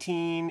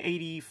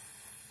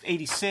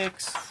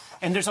 1986,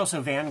 and there's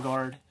also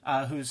Vanguard,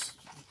 who's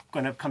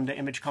going to come to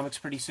Image Comics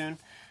pretty soon.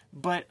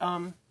 But,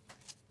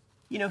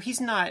 you know, he's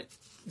not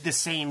the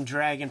same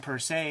dragon per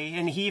se,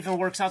 and he even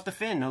works out the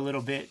fin a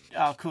little bit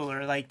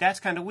cooler. Like, that's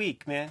kind of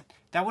weak, man.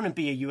 That wouldn't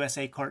be a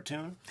USA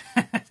cartoon.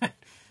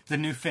 The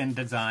new fin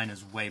design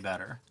is way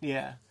better.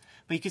 Yeah.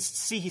 But you can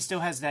see he still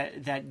has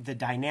the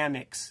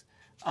dynamics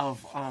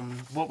of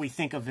what we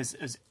think of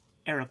as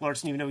Erik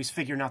Larsen, even though he's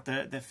figuring out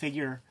the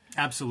figure.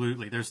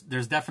 Absolutely.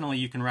 There's definitely,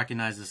 you can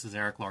recognize this as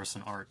Erik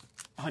Larsen art.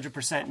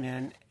 100%,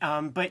 man.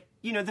 But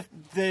you know,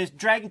 the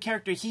dragon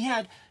character, he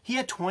had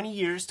 20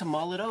 years to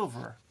mull it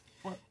over.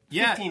 Well,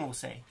 15, we'll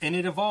say. And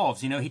it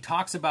evolves. You know, he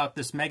talks about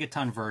this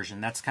Megaton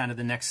version. That's kind of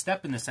the next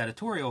step in this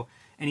editorial.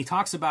 And he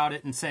talks about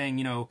it and saying,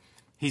 you know,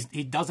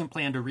 he doesn't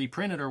plan to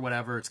reprint it or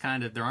whatever. It's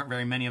kind of, there aren't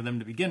very many of them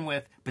to begin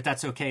with, but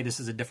that's okay. This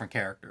is a different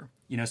character.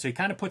 You know, so he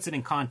kind of puts it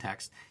in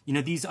context. You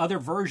know, these other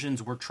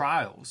versions were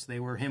trials. They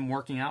were him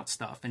working out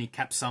stuff, and he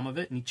kept some of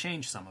it and he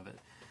changed some of it.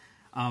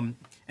 And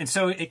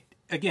so it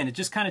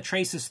just kind of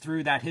traces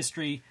through that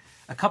history.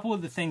 A couple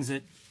of the things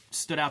that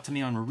stood out to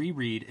me on a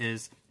reread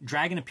is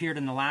Dragon appeared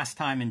in the last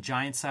time in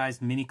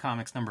giant-sized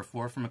mini-comics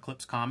 #4 from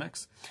Eclipse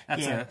Comics.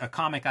 That's a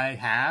comic I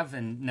have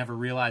and never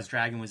realized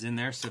Dragon was in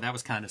there, so that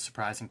was kind of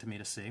surprising to me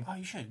to see. Oh,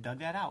 you should have dug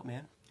that out,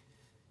 man.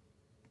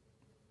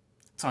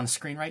 It's on the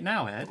screen right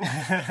now, Ed.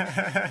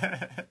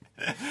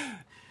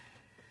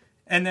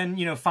 And then,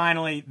 you know,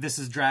 finally, this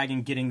is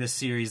Dragon getting this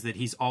series that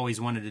he's always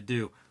wanted to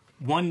do.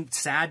 One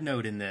sad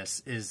note in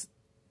this is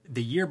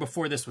the year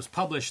before this was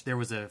published, there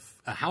was a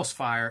house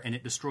fire, and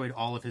it destroyed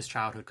all of his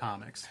childhood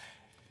comics.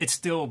 It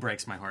still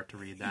breaks my heart to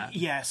read that.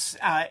 Yes,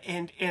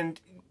 and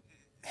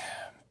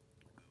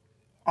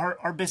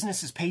our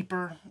business is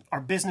paper.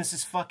 Our business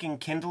is fucking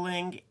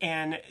kindling,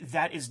 and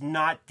that is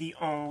not the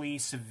only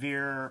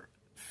severe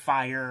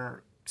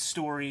fire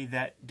story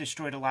that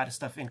destroyed a lot of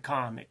stuff in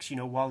comics. You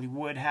know, Wally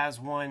Wood has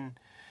one.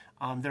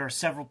 There are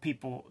several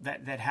people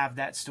that have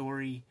that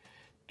story,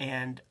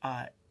 and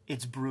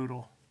it's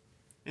brutal.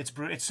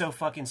 It's so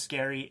fucking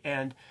scary.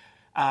 And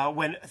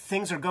when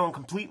things are going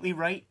completely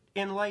right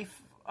in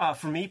life,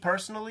 for me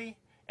personally,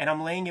 and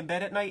I'm laying in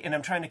bed at night and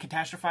I'm trying to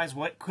catastrophize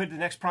what could the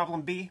next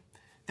problem be,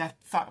 that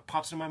thought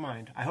pops in my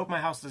mind. I hope my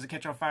house doesn't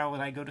catch on fire when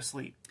I go to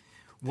sleep.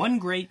 One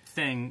great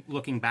thing,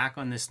 looking back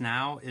on this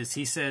now, is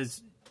he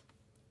says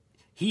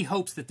he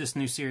hopes that this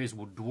new series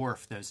will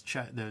dwarf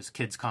those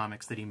kids'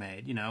 comics that he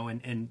made. You know,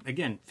 and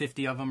again,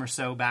 50 of them or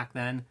so back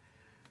then.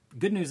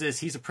 Good news is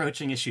he's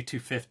approaching issue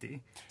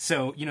 250.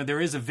 So, you know,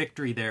 there is a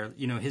victory there.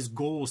 You know, his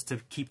goals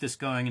to keep this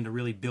going and to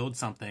really build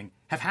something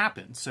have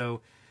happened. So,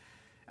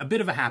 a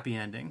bit of a happy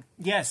ending.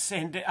 Yes,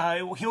 and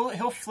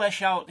he'll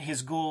flesh out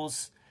his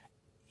goals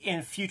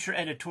in future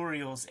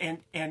editorials, and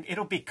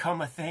it'll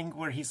become a thing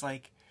where he's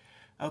like,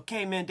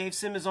 okay, man, Dave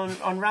Sim is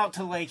on route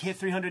to like hit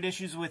 300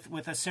 issues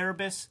with a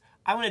Cerebus.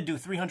 I want to do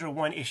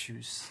 301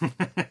 issues.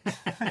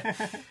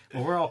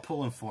 Well, we're all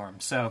pulling for him.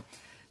 So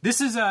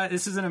this is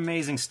an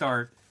amazing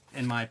start,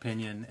 in my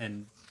opinion,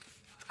 and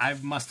I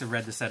must have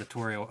read this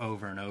editorial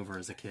over and over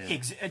as a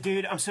kid.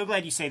 Dude, I'm so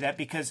glad you say that,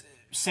 because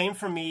same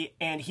for me,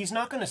 and he's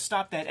not going to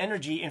stop that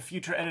energy in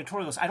future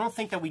editorials. I don't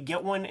think that we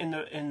get one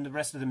in the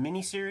rest of the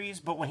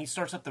miniseries, but when he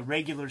starts up the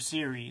regular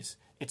series,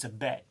 it's a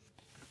bet.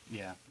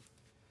 Yeah.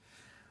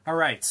 All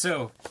right,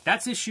 so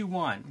that's issue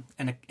 1,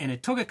 and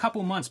it took a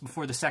couple months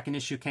before the second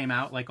issue came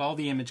out. Like all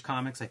the Image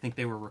comics, I think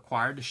they were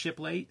required to ship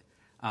late.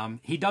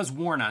 He does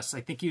warn us.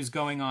 I think he was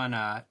going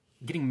on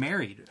getting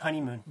married.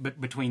 Honeymoon.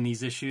 Between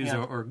these issues,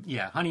 yeah. or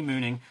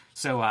honeymooning.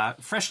 So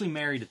freshly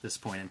married at this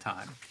point in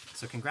time.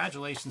 So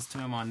congratulations to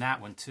him on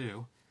that one,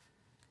 too.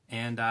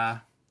 And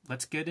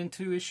let's get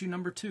into issue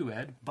number 2,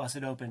 Ed. Bust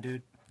it open,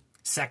 dude.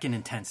 Second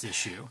intense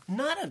issue.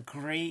 Not a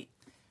great,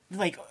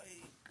 like,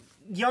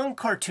 young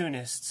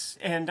cartoonists,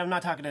 and I'm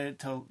not talking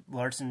to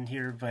Larsen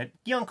here, but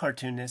young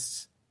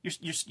cartoonists,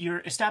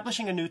 you're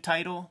establishing a new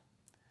title.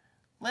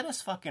 Let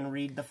us fucking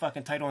read the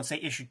fucking title and say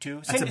issue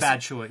 2. That's a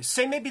bad choice.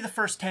 Say maybe the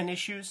first 10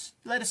 issues.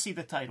 Let us see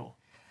the title.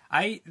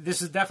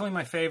 This is definitely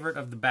my favorite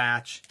of the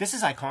batch. This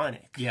is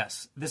iconic.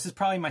 Yes. This is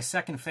probably my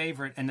second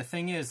favorite, and the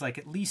thing is, like,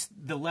 at least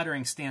the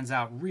lettering stands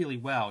out really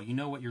well. You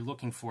know what you're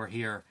looking for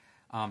here.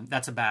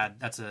 That's a bad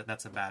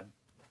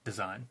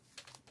design.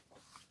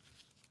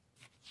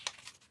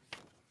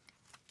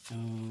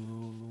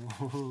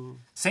 Ooh.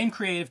 Same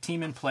creative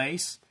team in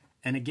place,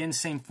 and again,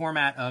 same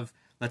format of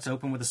let's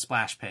open with a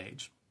splash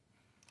page.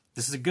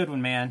 This is a good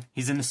one, man.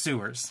 He's in the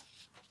sewers.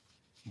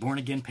 Born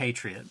again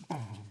patriot.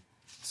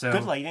 So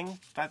good lighting,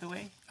 by the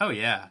way. Oh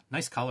yeah,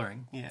 nice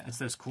coloring. Yeah, it's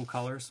those cool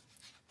colors.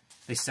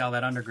 They sell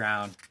that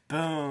underground.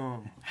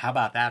 Boom. How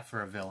about that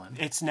for a villain?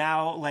 It's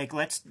now like,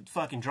 let's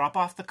fucking drop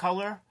off the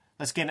color.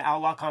 Let's get in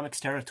Outlaw Comics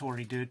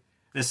territory, dude.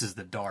 This is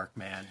the dark,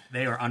 man.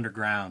 They are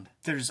underground.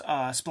 There's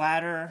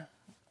splatter.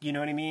 You know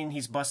what I mean?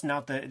 He's busting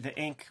out the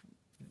ink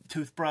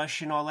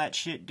toothbrush and all that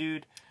shit,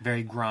 dude.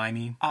 Very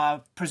grimy.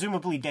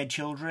 Presumably dead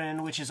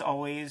children, which is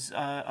always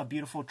a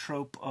beautiful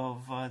trope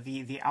of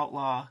the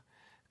outlaw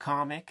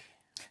comic.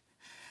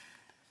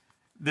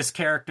 This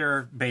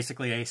character,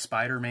 basically a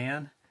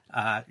Spider-Man,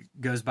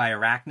 goes by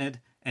Arachnid,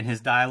 and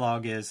his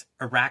dialogue is,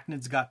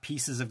 Arachnid's got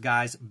pieces of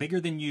guys bigger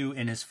than you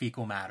in his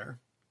fecal matter.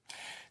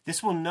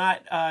 This will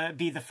not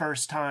be the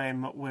first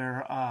time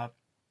where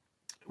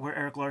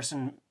Erik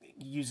Larsen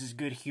uses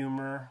good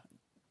humor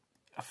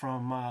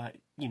from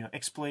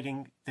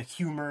exploiting the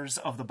humors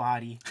of the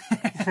body.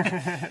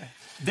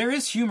 There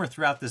is humor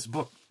throughout this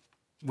book,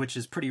 which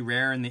is pretty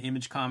rare in the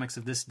Image comics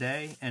of this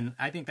day, and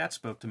I think that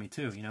spoke to me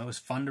too. You know, it was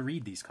fun to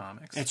read these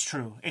comics. It's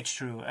true.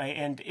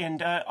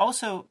 And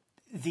also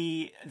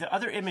the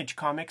other Image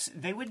comics,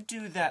 they would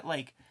do that,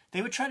 like,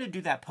 they would try to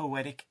do that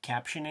poetic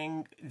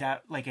captioning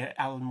that, like,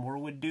 Alan Moore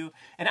would do.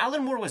 And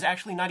Alan Moore was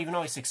actually not even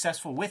always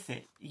successful with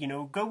it. You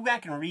know, go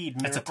back and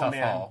read Miracle Man. That's a tough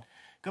haul.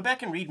 Go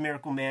back and read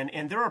Miracle Man,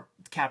 and there are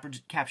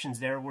captions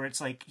there where it's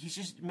like,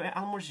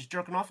 Alan Moore's just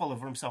jerking off all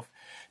over himself.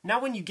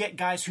 Now when you get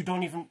guys who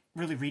don't even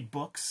really read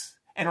books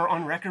and are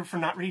on record for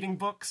not reading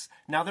books,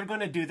 now they're going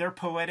to do their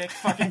poetic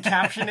fucking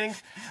captioning.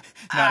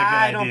 Not a good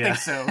idea. I don't think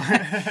so.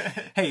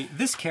 Hey,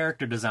 this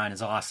character design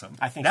is awesome.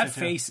 I think that so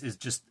too. face is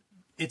just,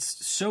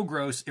 it's so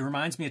gross. It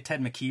reminds me of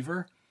Ted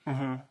McKeever.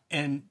 Mm-hmm.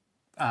 And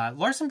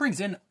Larsen brings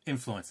in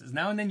influences.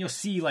 Now and then you'll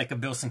see like a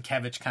Bill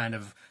Sienkiewicz kind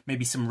of,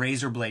 maybe some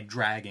razor blade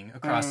dragging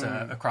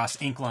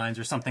across ink lines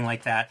or something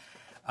like that.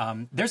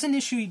 There's an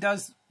issue he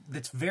does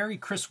that's very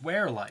Chris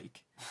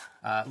Ware-like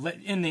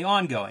in the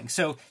ongoing.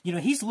 So, you know,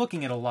 he's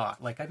looking at a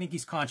lot. Like, I think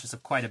he's conscious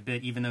of quite a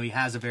bit, even though he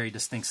has a very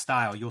distinct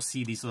style. You'll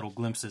see these little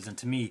glimpses, and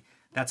to me,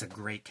 that's a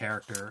great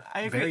character.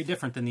 I agree. Very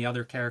different than the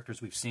other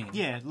characters we've seen.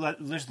 Yeah,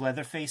 there's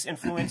Leatherface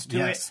influence to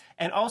Yes. it.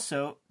 And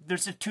also,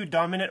 there's the two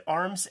dominant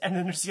arms, and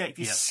then there's like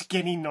these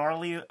skinny,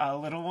 gnarly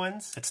little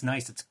ones. It's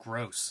nice. It's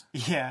gross.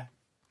 Yeah.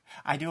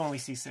 I do only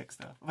see 6,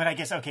 though. But I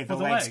guess, okay, the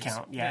legs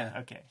count. Yeah,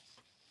 okay.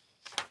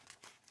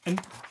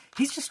 And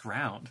he's just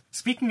round.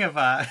 Speaking of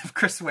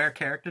Chris Ware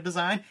character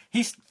design,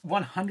 he's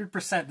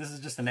 100%, this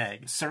is just an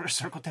egg.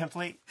 Circle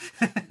template?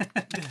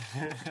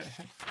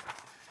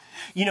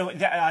 You know,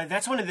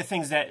 that's one of the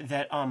things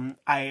that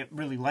I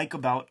really like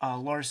about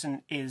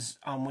Larsen is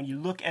when you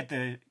look at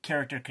the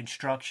character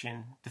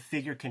construction, the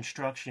figure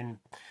construction,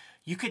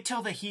 you could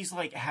tell that he's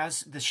like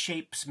has the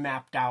shapes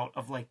mapped out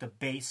of like the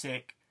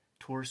basic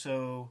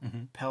torso,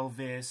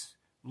 pelvis,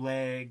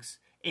 legs,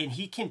 and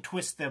he can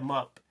twist them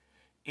up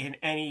in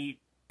any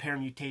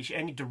permutation,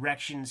 any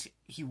directions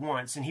he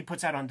wants, and he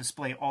puts that on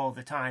display all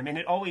the time, and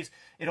it always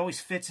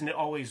fits and it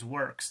always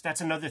works.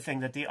 That's another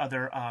thing that the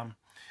other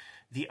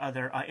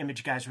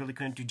Image guys really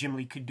couldn't do. Jim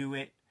Lee could do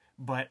it,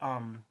 but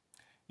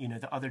you know,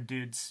 the other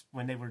dudes,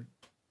 when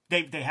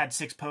they had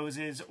 6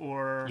 poses,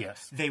 or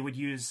they would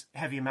use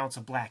heavy amounts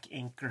of black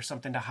ink or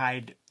something to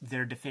hide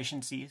their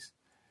deficiencies.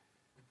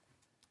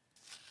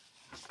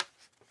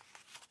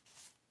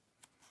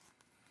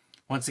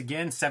 Once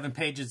again, 7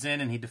 pages in,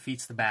 and he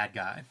defeats the bad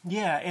guy.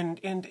 Yeah,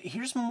 and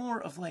here's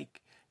more of like,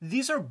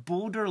 these are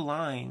bolder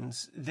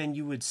lines than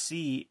you would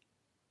see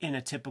in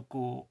a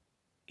typical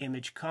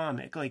Image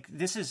comic. Like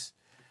this is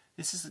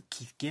a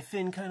Keith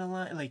Giffen kind of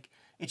line. Like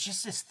it's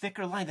just this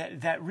thicker line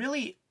that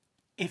really,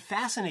 it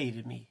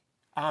fascinated me.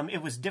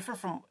 It was different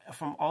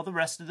from all the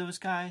rest of those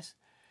guys,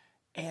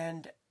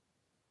 and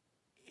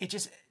it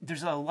just,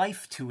 there's a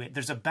life to it.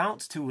 There's a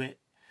bounce to it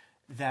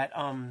that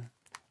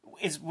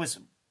was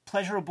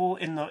pleasurable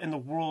in the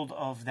world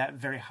of that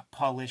very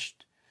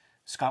polished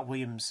Scott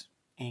Williams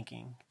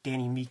inking,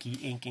 Danny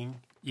Meeke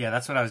inking. Yeah,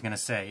 that's what I was going to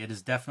say. It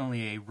is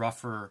definitely a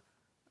rougher.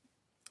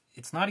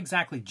 It's not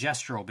exactly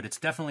gestural, but it's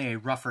definitely a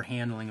rougher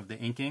handling of the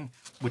inking,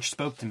 which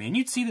spoke to me. And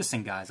you'd see this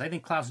in guys. I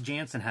think Klaus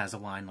Janson has a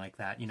line like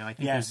that. You know, I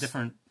think there's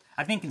different.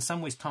 I think in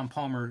some ways Tom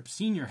Palmer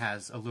Sr.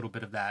 has a little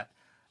bit of that.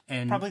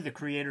 And probably the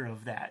creator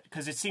of that,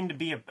 because it seemed to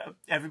be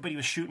everybody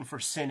was shooting for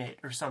Senate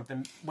or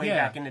something way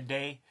back in the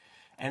day,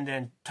 and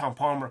then Tom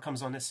Palmer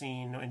comes on the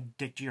scene and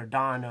Dick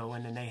Giordano,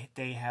 and then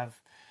they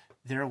have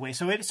their way.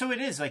 So it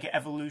is like an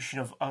evolution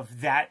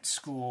of that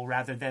school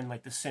rather than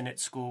like the Senate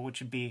school, which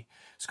would be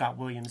Scott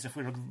Williams if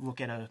we were to look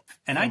at a.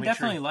 And I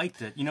definitely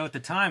liked it. You know, at the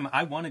time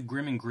I wanted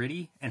grim and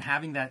gritty, and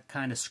having that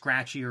kind of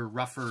scratchier,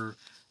 rougher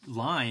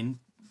line,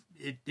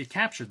 it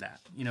captured that.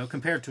 You know,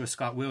 compared to a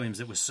Scott Williams,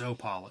 it was so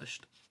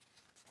polished.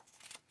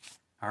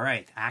 All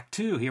right, Act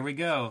 2, here we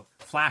go.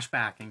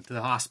 Flashbacking to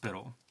the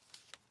hospital.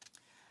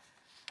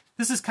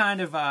 This is kind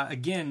of,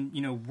 again,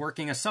 you know,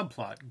 working a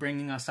subplot,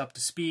 bringing us up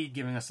to speed,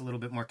 giving us a little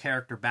bit more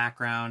character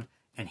background.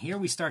 And here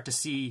we start to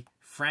see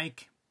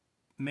Frank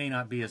may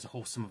not be as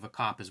wholesome of a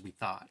cop as we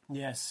thought.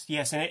 Yes,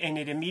 and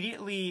it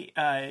immediately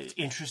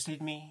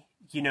interested me.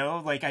 You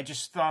know, like I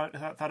just thought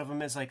of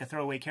him as like a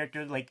throwaway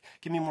character. Like,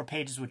 give me more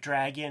pages with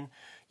Dragon.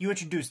 You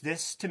introduced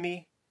this to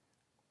me.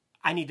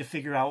 I need to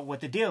figure out what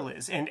the deal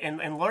is.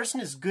 And Larsen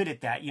is good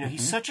at that. You know,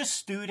 he's such a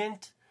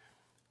student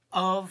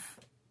of,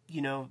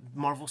 you know,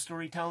 Marvel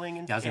storytelling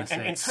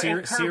and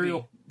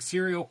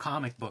serial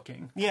comic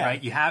booking. Yeah.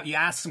 Right? You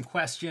ask some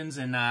questions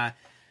and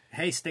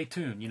hey, stay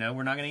tuned. You know,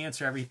 we're not going to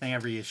answer everything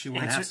every issue. We're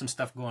going to have some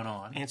stuff going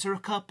on. Answer a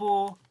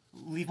couple,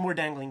 leave more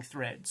dangling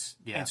threads.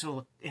 Yeah.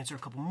 Answer a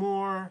couple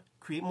more,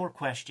 create more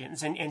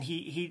questions. And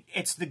he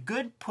it's the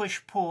good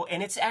push-pull,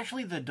 and it's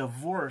actually the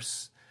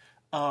divorce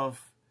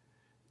of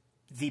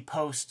the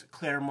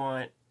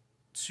post-Claremont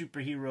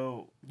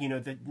superhero, you know,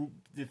 the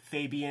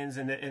Fabians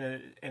and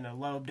the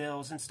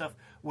Loebdales and stuff,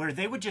 where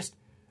they would just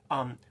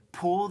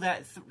pull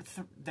that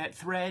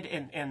thread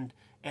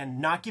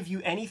and not give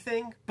you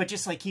anything, but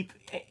just like keep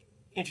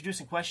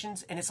introducing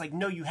questions. And it's like,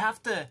 no, you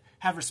have to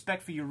have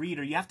respect for your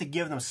reader. You have to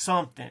give them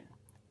something.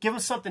 Give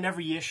them something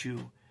every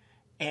issue.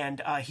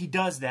 And he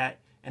does that,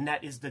 and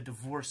that is the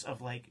divorce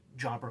of like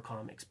jobber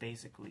comics,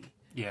 basically.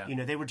 Yeah. You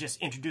know, they were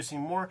just introducing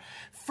more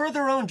for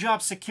their own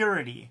job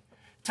security,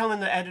 telling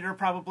the editor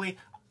probably,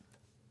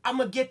 I'm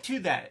going to get to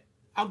that.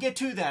 I'll get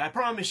to that, I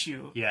promise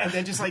you. Yeah. And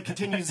then just like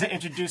continues to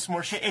introduce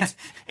more shit.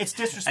 It's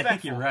disrespectful. I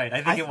think you're right.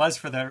 I think it was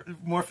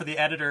more for the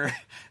editor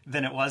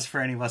than it was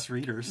for any of us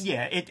readers.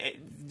 Yeah,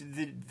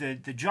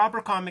 the jobber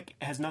comic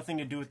has nothing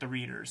to do with the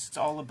readers. It's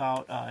all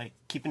about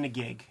keeping the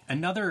gig.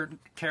 Another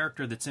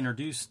character that's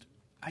introduced,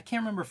 I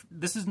can't remember.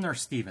 This is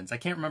Nurse Stevens. I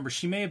can't remember.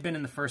 She may have been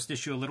in the first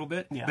issue a little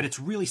bit, but it's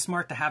really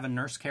smart to have a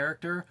nurse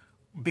character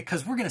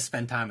because we're going to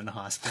spend time in the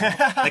hospital.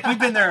 Like, we've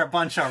been there a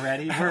bunch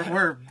already.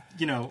 We're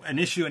you know, an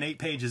issue and 8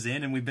 pages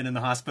in, and we've been in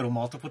the hospital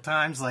multiple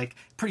times. Like,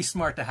 pretty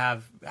smart to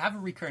have a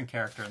recurring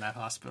character in that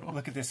hospital.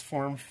 Look at this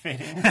form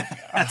fitting.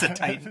 That's a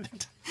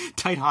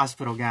tight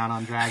hospital gown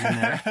on Dragon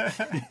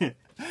there.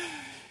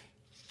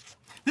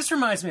 This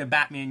reminds me of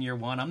Batman Year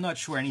One. I'm not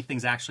sure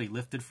anything's actually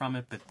lifted from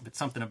it, but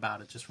something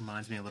about it just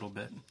reminds me a little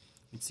bit. You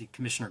can see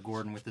Commissioner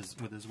Gordon with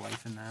his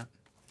wife in that.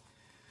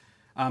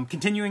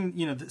 Continuing,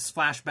 you know, this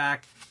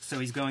flashback. So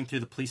he's going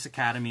through the police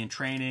academy and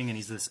training, and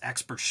he's this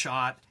expert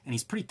shot, and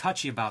he's pretty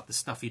touchy about the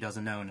stuff he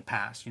doesn't know in the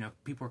past. You know,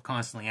 people are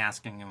constantly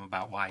asking him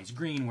about why he's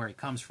green, where he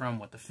comes from,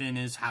 what the fin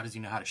is, how does he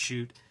know how to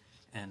shoot.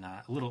 And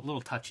a little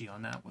touchy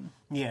on that one.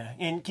 Yeah,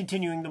 and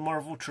continuing the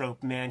Marvel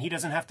trope, man. He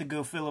doesn't have to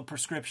go fill a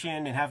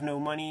prescription and have no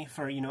money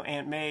for, you know,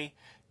 Aunt May,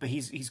 but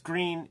he's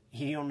green,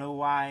 he don't know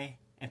why,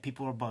 and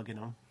people are bugging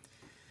him.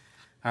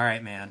 All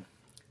right, man.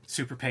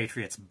 Super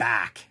Patriot's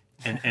back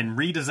and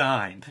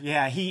redesigned.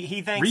 Yeah,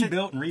 he thanks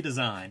rebuilt and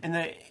redesigned. In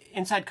the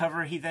inside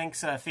cover, he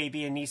thanks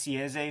Fabian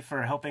Nicieze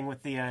for helping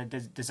with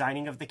the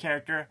designing of the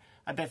character.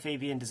 I bet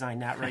Fabian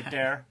designed that right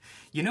there.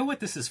 You know what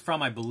this is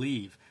from, I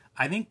believe?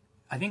 I think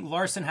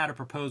Larsen had a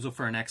proposal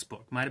for an X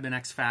book. Might have been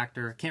X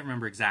Factor. I can't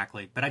remember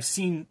exactly. But I've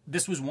seen,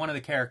 this was one of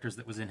the characters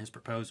that was in his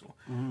proposal.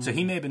 Mm. So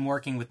he may have been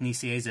working with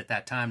Nicieze at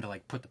that time to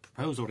like put the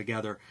proposal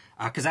together.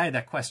 Because I had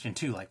that question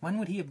too. Like, when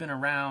would he have been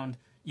around,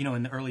 you know,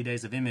 in the early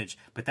days of Image?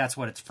 But that's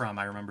what it's from.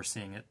 I remember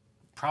seeing it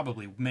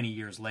probably many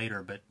years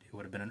later, but it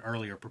would have been an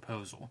earlier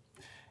proposal.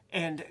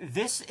 And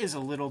this is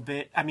a little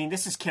bit, I mean,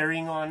 this is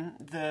carrying on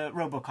the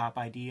RoboCop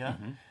idea.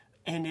 Mm-hmm.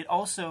 And it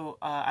also,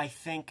 I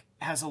think,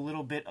 has a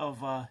little bit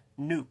of a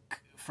Nuke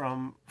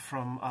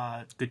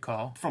Good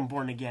call. from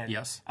Born Again.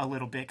 Yes. A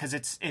little bit, because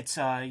it's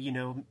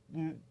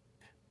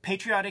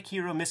patriotic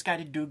hero,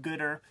 misguided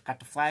do-gooder, got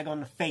the flag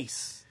on the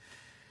face.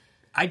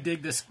 I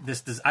dig this.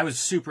 I was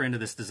super into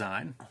this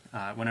design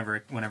whenever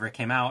it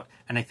came out,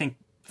 and I think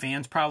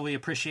fans probably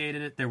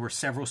appreciated it. There were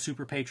several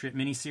Super Patriot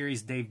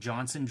miniseries. Dave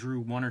Johnson drew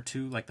one or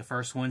two, like the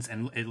first ones,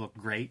 and it looked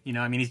great. You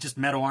know, I mean, he's just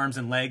metal arms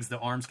and legs. The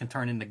arms can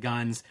turn into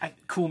guns.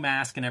 Cool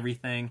mask and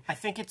everything. I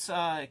think it's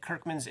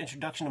Kirkman's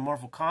introduction to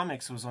Marvel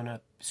Comics was on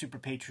a Super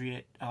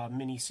Patriot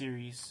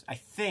miniseries. I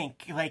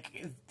think,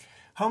 like,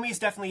 homies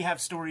definitely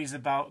have stories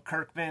about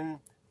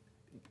Kirkman,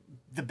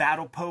 the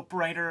Battle Pope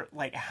writer,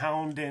 like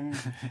hounding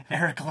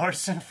Erik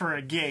Larsen for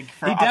a gig,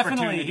 for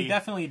opportunity. He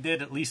definitely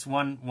did at least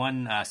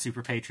one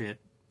Super Patriot.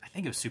 I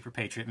think it was Super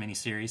Patriot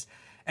miniseries.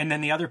 And then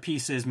the other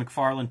piece is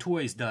McFarlane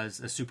Toys does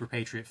a Super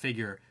Patriot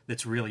figure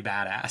that's really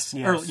badass.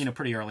 Yes. Early,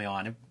 pretty early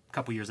on, a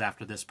couple years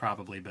after this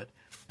probably, but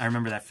I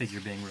remember that figure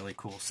being really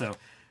cool. So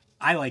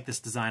I like this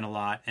design a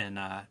lot, and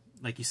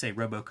like you say,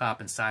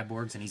 RoboCop and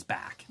cyborgs, and he's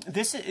back.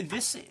 This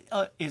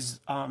is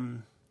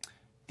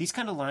these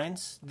kind of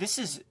lines. This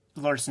is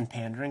Larsen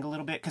pandering a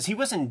little bit, because he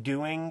wasn't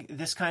doing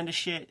this kind of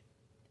shit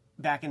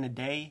back in the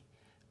day,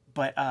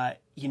 but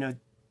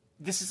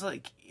this is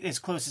like as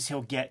close as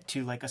he'll get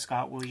to like a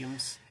Scott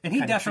Williams. And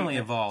he definitely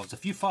evolves.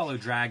 If you follow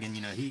Dragon,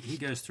 he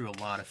goes through a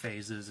lot of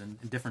phases and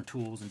different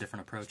tools and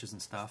different approaches and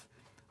stuff.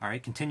 All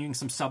right, continuing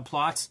some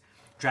subplots.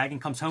 Dragon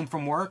comes home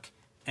from work,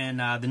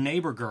 and the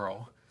neighbor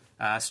girl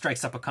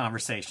strikes up a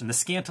conversation. The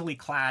scantily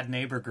clad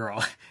neighbor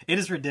girl. It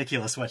is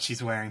ridiculous what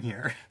she's wearing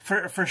here.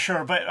 For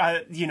sure.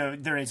 But,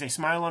 there is a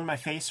smile on my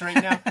face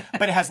right now.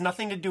 But it has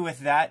nothing to do with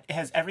that. It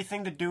has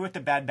everything to do with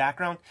the bad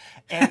background.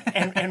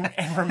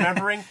 And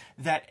remembering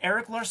that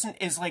Erik Larsen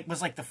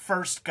was like the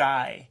first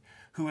guy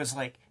who was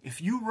like,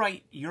 if you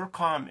write your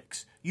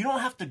comics, you don't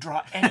have to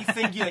draw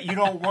anything that you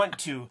don't want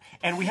to.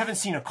 And we haven't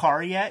seen a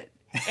car yet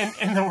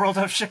in the world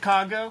of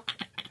Chicago.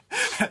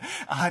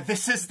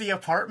 This is the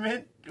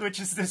apartment, which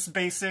is this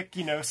basic,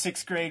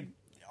 6th grade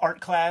art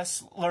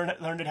class,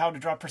 learned how to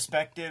draw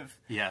perspective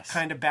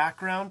kind of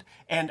background.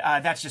 And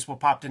that's just what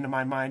popped into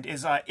my mind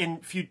is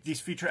these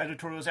future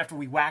editorials, after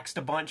we waxed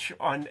a bunch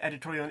on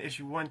editorial in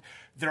issue 1,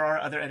 there are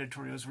other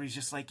editorials where he's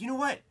just like, you know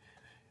what?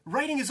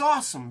 Writing is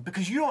awesome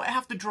because you don't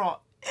have to draw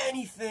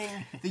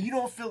anything that you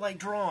don't feel like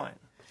drawing.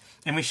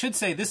 And we should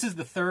say this is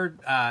the third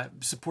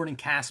supporting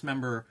cast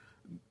member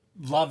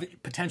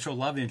potential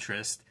love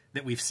interest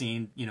that we've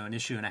seen, an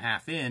issue and a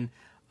half in.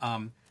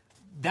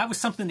 That was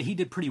something that he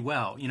did pretty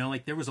well.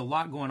 Like there was a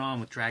lot going on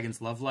with Dragon's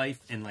love life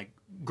and like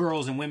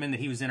girls and women that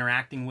he was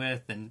interacting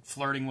with and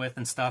flirting with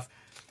and stuff.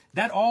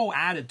 That all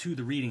added to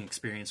the reading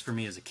experience for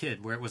me as a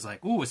kid, where it was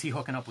like, ooh, is he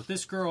hooking up with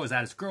this girl? Is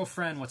that his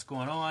girlfriend? What's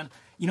going on?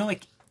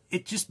 Like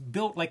it just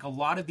built like a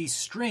lot of these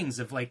strings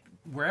of like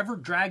wherever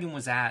Dragon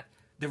was at,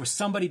 there was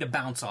somebody to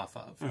bounce off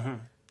of. Mm-hmm.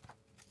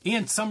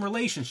 And some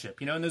relationship,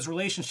 and those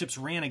relationships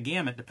ran a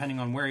gamut depending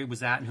on where he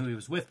was at and who he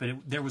was with. But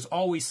there was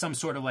always some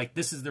sort of like,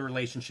 this is the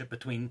relationship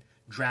between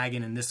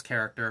Dragon and this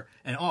character.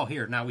 And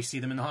here, now we see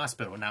them in the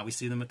hospital. Now we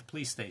see them at the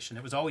police station.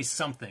 It was always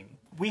something.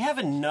 We have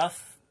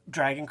enough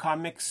Dragon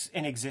comics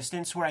in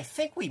existence where I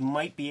think we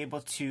might be able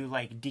to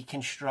like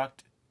deconstruct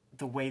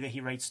the way that he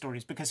writes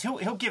stories, because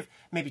he'll give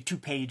maybe 2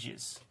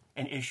 pages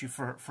an issue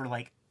for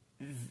like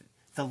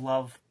the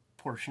love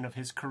portion of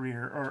his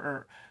career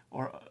or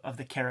of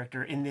the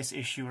character in this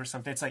issue or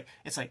something.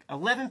 It's like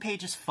 11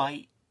 pages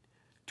fight,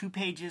 2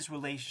 pages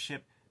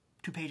relationship,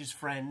 2 pages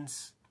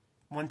friends,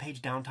 1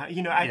 page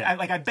downtime.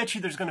 I bet you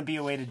there's going to be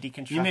a way to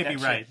deconstruct. You may be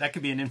right. That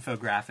could be an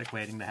infographic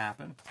waiting to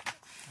happen.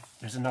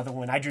 There's another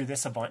one. I drew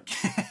this a bunch.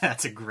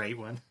 That's a great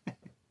one.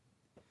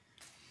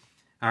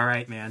 All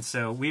right, man.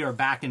 So we are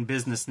back in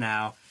business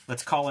now.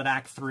 Let's call it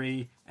Act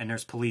 3, and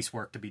there's police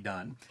work to be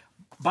done.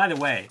 By the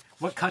way,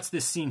 what cuts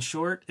this scene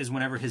short is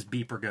whenever his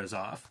beeper goes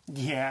off.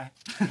 Yeah.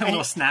 A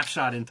little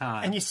snapshot in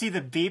time. And you see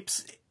the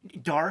beeps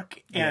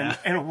dark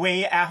and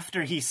way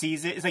after he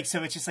sees it. It's like,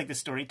 so it's just like the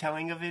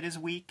storytelling of it is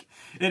weak.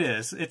 It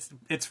is.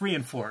 It's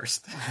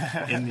reinforced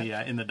in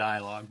the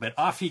dialogue. But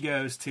off he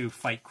goes to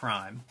fight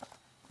crime.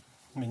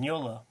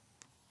 Mignola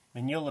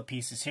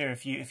pieces here.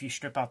 If you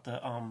strip out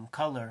the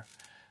color,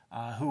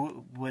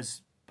 who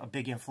was a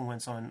big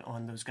influence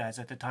on those guys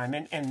at the time.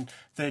 And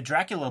the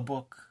Dracula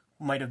book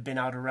might have been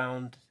out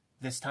around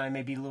this time,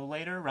 maybe a little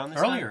later, around this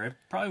time. Earlier. It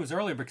probably was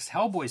earlier because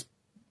Hellboy's...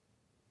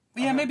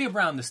 Yeah, maybe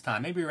around this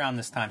time.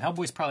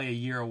 Hellboy's probably a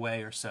year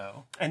away or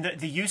so. And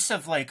the use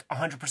of, like,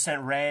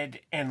 100% red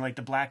and, like,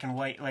 the black and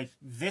white, like,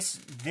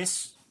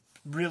 this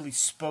really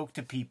spoke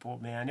to people,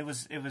 man. It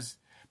was,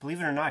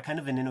 believe it or not, kind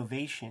of an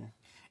innovation.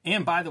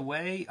 And, by the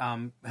way,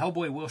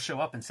 Hellboy will show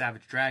up in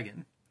Savage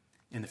Dragon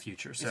in the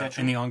future, so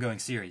in the ongoing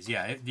series.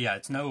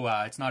 It's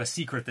not a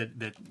secret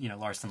that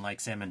Larsen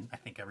likes him, and I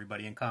think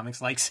everybody in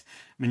comics likes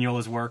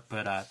Mignola's work,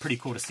 but pretty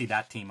cool to see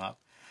that team up.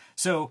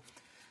 So,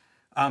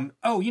 you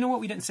know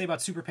what we didn't say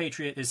about Super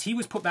Patriot is he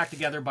was put back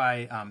together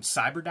by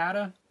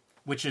Cyberdata,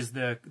 which is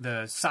the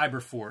cyber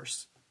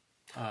force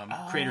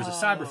creators of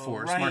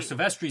Cyberforce, right. Mark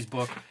Silvestri's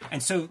book.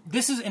 And so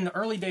this is, in the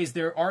early days,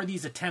 there are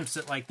these attempts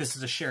at, like, this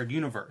is a shared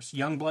universe.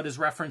 Youngblood is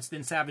referenced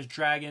in Savage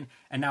Dragon,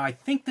 and now I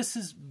think this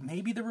is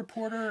maybe the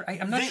Reporter.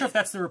 I'm not sure if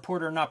that's the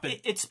Reporter or not, but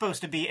it's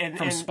supposed to be.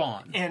 From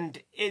Spawn.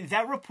 And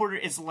that Reporter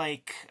is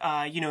like,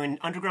 in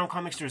Underground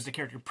Comics, there's the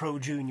character Pro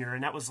Junior,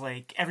 and that was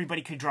like,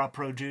 everybody could draw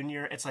Pro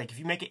Junior. It's like, if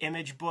you make an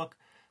Image book,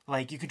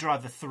 like, you could draw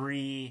the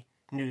 3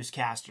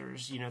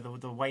 newscasters,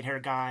 the white hair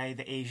guy,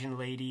 the Asian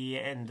lady,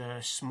 and the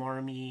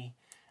smarmy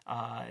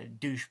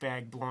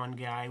douchebag blonde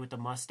guy with the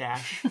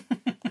mustache.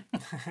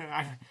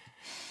 I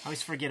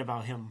always forget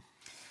about him.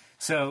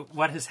 So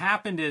what has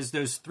happened is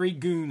those 3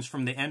 goons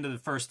from the end of the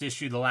first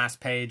issue, the last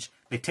page,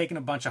 they've taken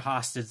a bunch of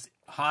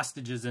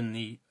hostages in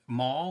the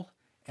mall,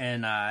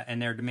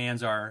 and their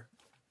demands are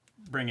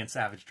bring in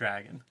Savage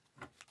Dragon.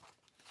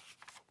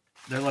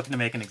 They're looking to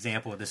make an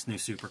example of this new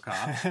super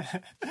cop.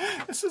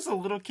 This is a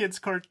little kid's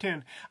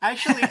cartoon. I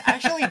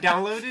actually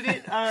downloaded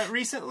it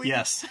recently.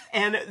 Yes.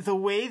 And the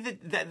way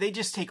that they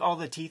just take all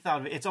the teeth out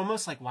of it, it's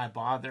almost like, why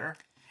bother?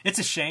 It's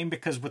a shame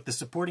because with the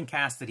supporting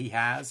cast that he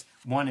has,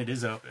 one, it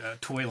is a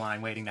toy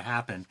line waiting to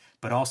happen,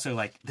 but also,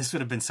 like, this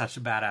would have been such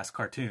a badass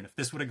cartoon. If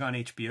this would have gone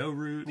HBO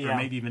route or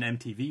maybe even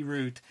MTV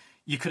route,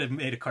 you could have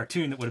made a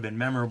cartoon that would have been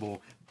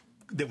memorable,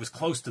 that was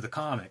close to the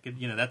comic.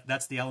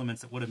 That's the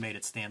elements that would have made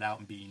it stand out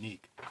and be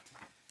unique.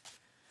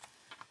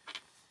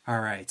 All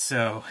right,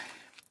 so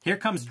here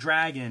comes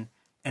Dragon,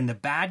 and the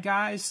bad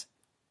guys,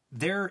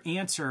 their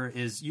answer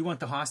is, you want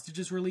the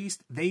hostages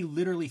released? They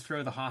literally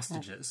throw the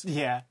hostages.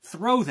 Yeah.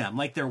 Throw them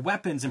like they're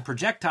weapons and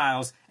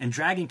projectiles, and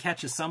Dragon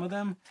catches some of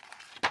them,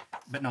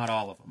 but not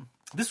all of them.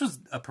 This was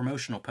a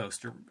promotional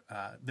poster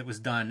that was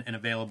done and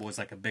available as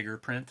like a bigger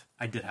print.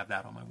 I did have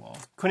that on my wall.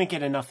 Couldn't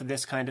get enough of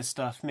this kind of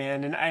stuff,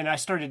 man. And I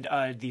started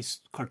these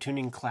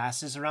cartooning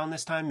classes around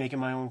this time, making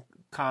my own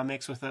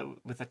comics with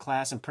a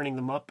class and printing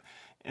them up.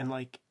 And,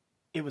 like,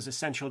 it was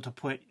essential to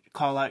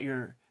call out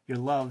your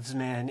loves,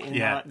 man, in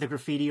the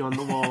graffiti on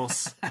the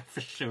walls.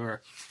 For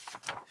sure.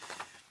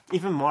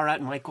 Even Marat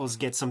and Michaels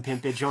get some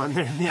pimpage on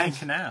there, man. And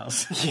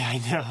Canals. Yeah,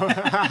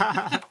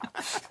 I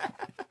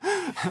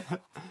know.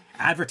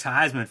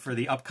 Advertisement for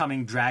the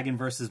upcoming Dragon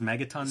versus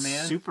Megaton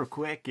Man. Super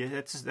quick. Yeah,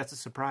 that's a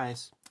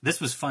surprise.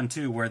 This was fun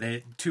too, where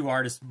the 2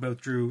 artists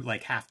both drew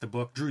like half the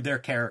book, drew their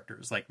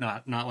characters. Like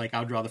not like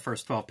I'll draw the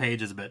first 12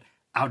 pages, but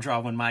I'll draw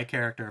when my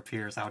character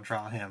appears. I'll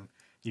draw him.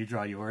 You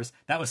draw yours.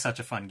 That was such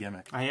a fun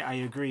gimmick. I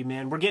agree,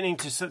 man. We're getting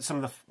into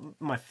some of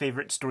my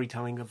favorite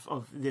storytelling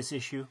of this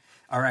issue.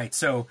 All right,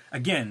 so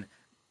again,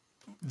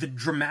 the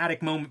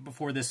dramatic moment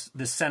before this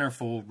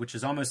centerfold, which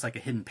is almost like a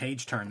hidden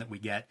page turn that we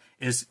get,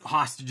 is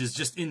hostages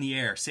just in the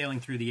air, sailing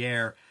through the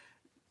air,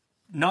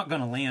 not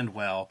going to land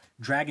well.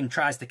 Dragon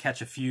tries to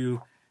catch a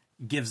few,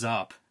 gives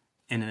up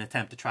in an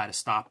attempt to try to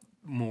stop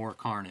more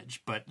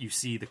carnage, but you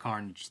see the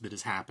carnage that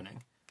is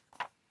happening.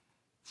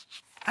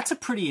 That's a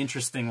pretty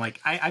interesting, like,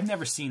 I've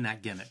never seen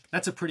that gimmick.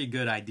 That's a pretty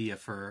good idea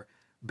for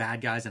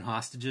bad guys and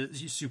hostages,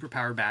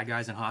 superpowered bad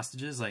guys and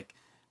hostages, like,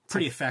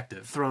 pretty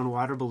effective. Throwing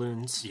water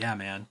balloons. Yeah,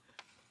 man.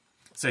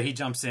 So he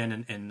jumps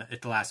in, and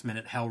at the last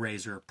minute,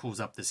 Hellraiser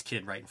pulls up this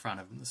kid right in front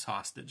of him, this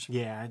hostage.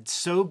 Yeah, it's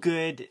so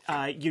good.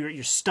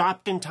 You're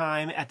stopped in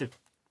time at the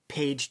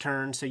page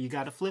turn, so you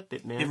got to flip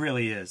it, man. It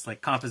really is.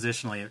 Like,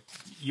 compositionally,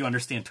 you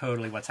understand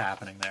totally what's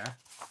happening there.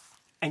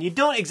 And you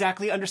don't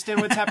exactly understand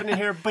what's happening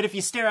here, but if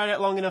you stare at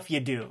it long enough, you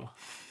do.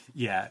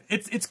 Yeah,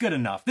 it's good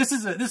enough. This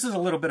is a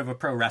little bit of a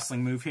pro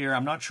wrestling move here.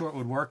 I'm not sure it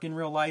would work in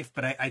real life,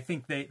 but I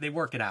think they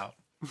work it out.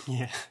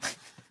 Yeah.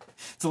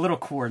 It's a little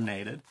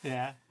coordinated.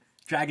 Yeah.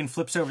 Dragon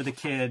flips over the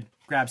kid,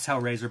 grabs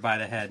Hellraiser by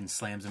the head, and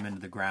slams him into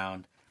the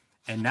ground.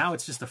 And now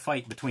it's just a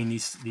fight between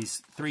these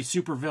 3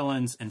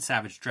 supervillains and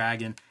Savage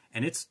Dragon,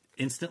 and it's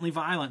instantly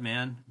violent,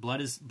 man. Blood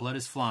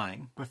is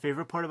flying. My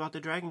favorite part about the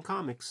Dragon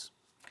comics.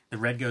 The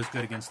red goes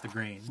good against the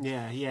green.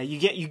 Yeah.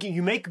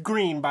 You make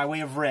green by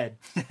way of red.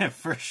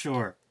 For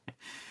sure.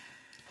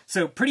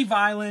 So pretty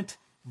violent,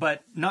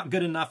 but not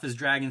good enough, as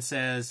Dragon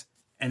says,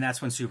 and that's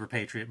when Super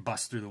Patriot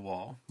busts through the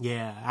wall.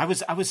 Yeah, I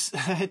was,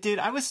 dude,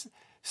 I was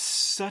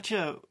such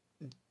a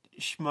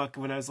schmuck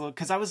when I was little,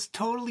 because I was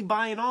totally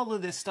buying all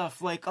of this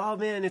stuff. Like, oh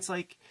man, it's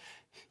like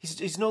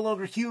he's no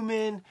longer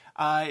human.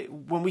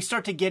 When we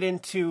start to get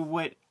into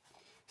what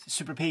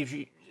Super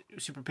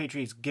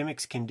Patriot's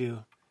gimmicks can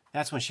do,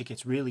 that's when shit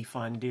gets really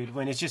fun, dude.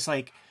 When it's just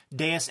like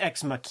Deus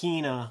Ex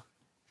Machina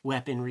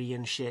weaponry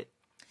and shit.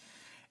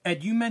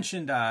 Ed, you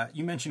mentioned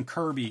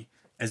Kirby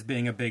as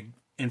being a big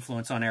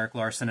influence on Erik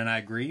Larsen, and I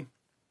agree.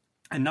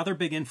 Another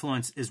big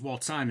influence is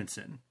Walt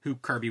Simonson, who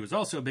Kirby was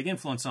also a big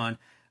influence on,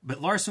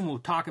 but Larsen will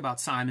talk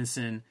about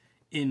Simonson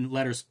in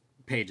letters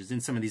pages, in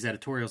some of these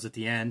editorials at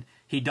the end.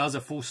 He does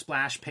a full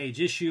splash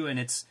page issue, and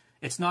it's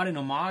not an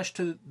homage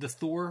to the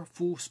Thor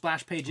full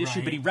splash page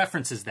issue, but he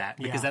references that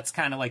because that's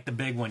kind of like the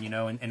big one,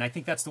 and I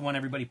think that's the one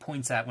everybody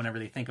points at whenever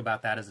they think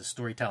about that as a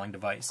storytelling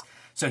device.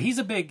 So he's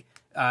a big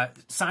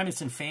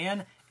Simonson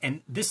fan,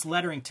 and this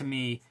lettering to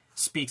me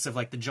speaks of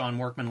like the John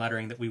Workman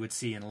lettering that we would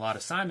see in a lot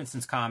of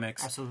Simonson's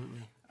comics. Absolutely.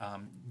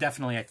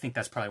 Definitely, I think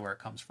that's probably where it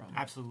comes from.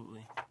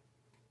 Absolutely.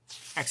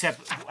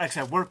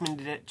 Except Workman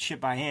did that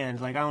shit by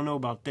hand. Like, I don't know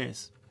about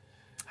this.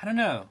 I don't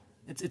know.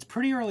 It's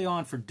pretty early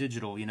on for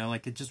digital, you know,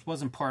 like it just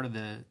wasn't part of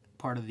the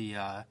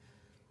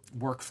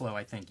workflow,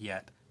 I think,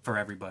 yet for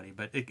everybody,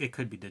 but it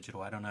could be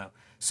digital. I don't know.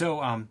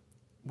 So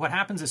what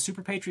happens is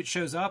Super Patriot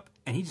shows up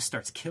and he just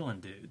starts killing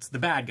dudes, the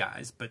bad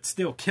guys, but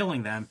still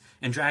killing them.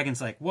 And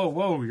Dragon's like,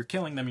 whoa, you're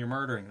killing them, you're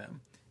murdering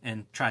them,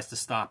 and tries to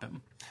stop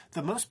him.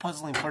 The most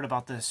puzzling part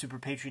about the Super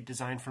Patriot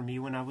design for me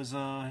when I was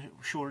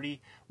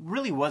shorty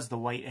really was the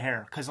white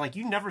hair, because like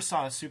you never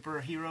saw a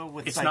superhero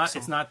with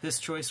it's not this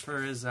choice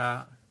for his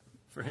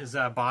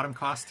bottom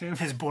costume.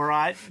 His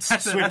Borat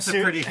that's a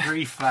pretty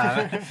brief.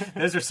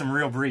 Those are some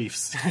real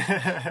briefs.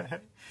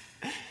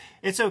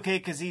 It's okay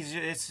because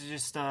it's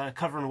just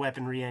covering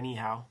weaponry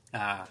anyhow.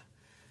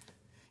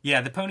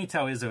 Yeah, the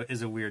ponytail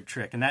is a weird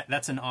trick, and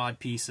that's an odd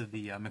piece of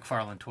the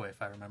McFarlane toy, if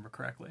I remember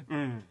correctly.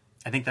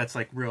 I think that's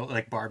like real,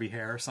 like Barbie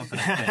hair or something.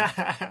 I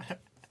think.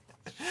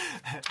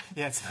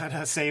 Yeah, it's not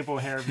a sable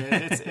hair,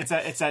 man.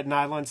 It's that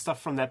nylon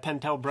stuff from that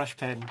Pentel brush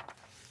pen.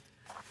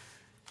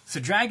 So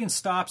Dragon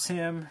stops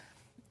him.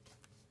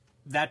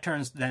 That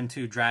turns then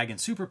to Dragon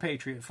Super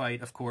Patriot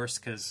fight, of course,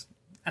 because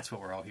that's what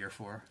we're all here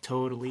for.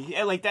 Totally.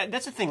 Yeah, like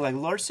that's the thing. Like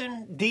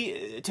Larsen,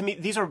 to me,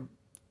 these are,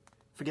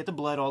 forget the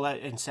blood, all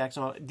that, and sex,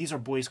 and all, these are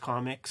boys'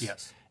 comics.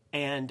 Yes.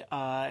 And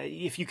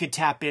if you could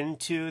tap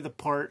into the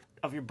part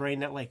of your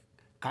brain that like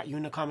got you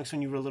into comics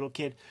when you were a little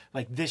kid,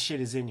 like this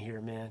shit is in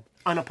here, man.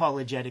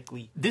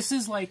 Unapologetically. This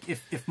is like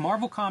if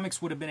Marvel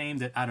Comics would have been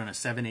aimed at, I don't know,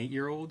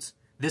 7-8-year-olds,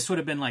 this would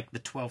have been like the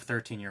 12,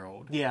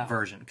 13-year-old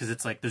version. Because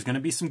it's like, there's going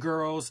to be some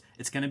girls,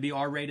 it's going to be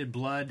R-rated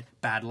blood,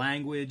 bad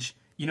language.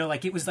 You know,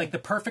 like it was like the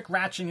perfect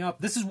ratcheting up.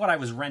 This is what I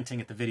was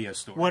renting at the video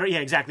store. Yeah,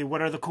 exactly.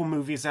 What are the cool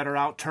movies that are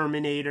out?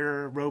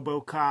 Terminator,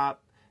 RoboCop.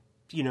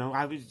 You know,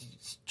 I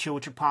was chill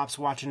with your pops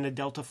watching the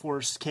Delta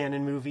Force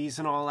canon movies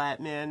and all that,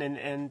 man.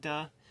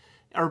 And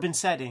urban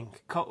setting,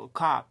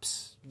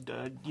 cops,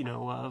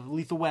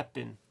 Lethal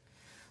Weapon.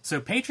 So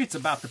Patriot's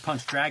about to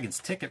punch Dragon's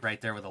ticket right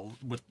there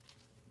with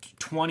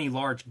 20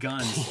 large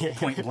guns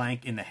point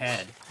blank in the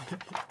head.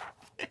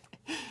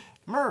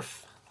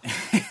 Murph.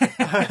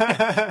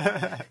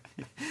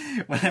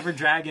 Whenever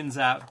Dragon's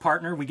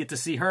partner, we get to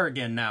see her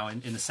again now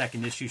in the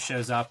second issue,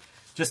 shows up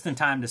just in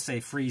time to say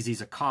freeze,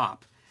 he's a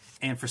cop.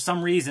 And for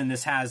some reason,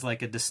 this has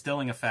like a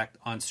distilling effect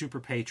on Super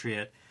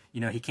Patriot.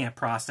 You know, he can't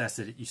process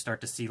it. You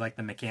start to see like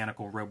the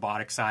mechanical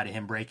robotic side of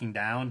him breaking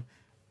down.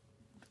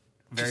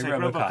 Very like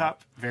RoboCop.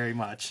 Very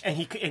much. And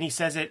he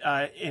says it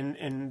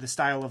in the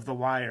style of The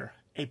Wire.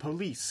 A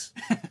police.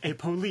 A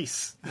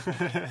police.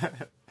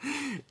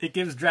 It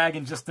gives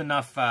Dragon just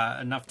enough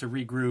to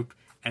regroup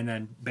and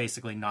then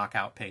basically knock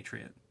out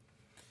Patriot.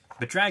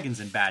 But Dragon's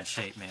in bad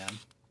shape, man.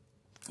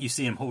 You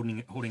see him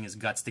holding his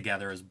guts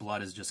together. His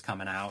blood is just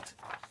coming out.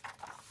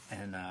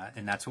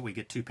 And that's what we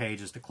get 2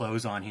 pages to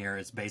close on here.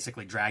 It's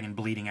basically Dragon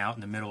bleeding out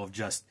in the middle of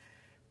just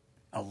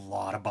a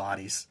lot of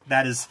bodies.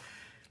 That is,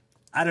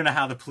 I don't know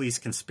how the police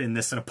can spin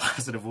this in a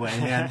positive way,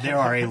 man. There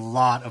are a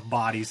lot of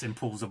bodies and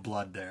pools of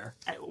blood there.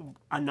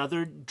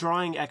 Another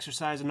drawing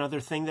exercise, another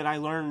thing that I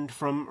learned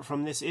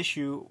from this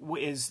issue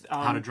is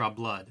how to draw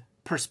blood.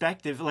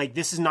 Perspective. Like,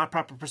 this is not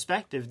proper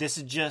perspective. This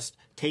is just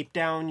tape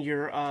down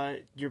your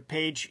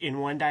page in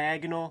one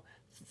diagonal,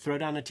 throw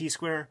down a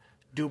T-square,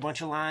 do a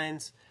bunch of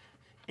lines.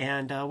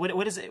 And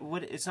what is it?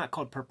 It's not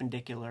called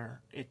perpendicular.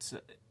 It's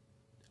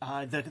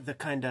the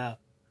kind of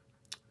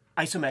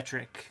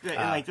isometric,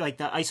 like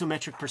the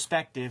isometric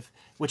perspective,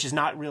 which is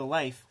not real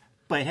life.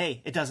 But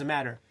hey, it doesn't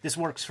matter. This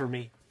works for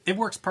me. It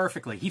works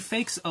perfectly. He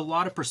fakes a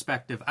lot of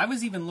perspective. I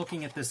was even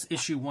looking at this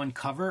issue 1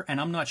 cover,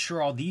 and I'm not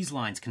sure all these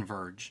lines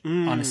converge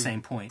on the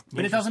same point.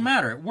 But it doesn't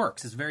matter. It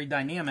works. It's very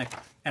dynamic.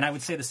 And I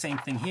would say the same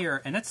thing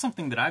here. And that's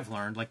something that I've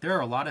learned. Like, there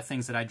are a lot of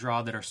things that I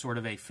draw that are sort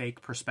of a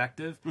fake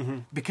perspective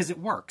because it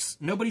works.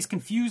 Nobody's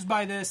confused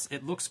by this.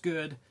 It looks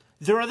good.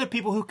 There are other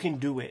people who can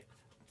do it.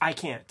 I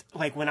can't.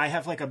 Like, when I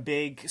have, like, a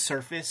big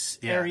surface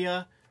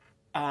area,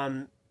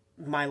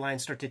 my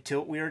lines start to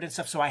tilt weird and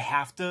stuff. So I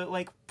have to,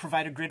 like,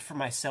 provide a grid for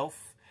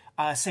myself.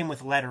 Same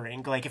with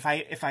lettering. Like if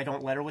I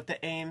don't letter with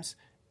the aims,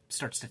 it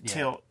starts to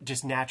tilt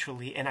just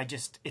naturally, and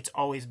it's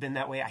always been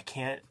that way. I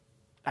can't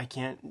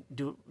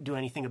do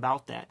anything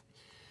about that.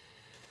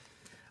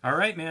 All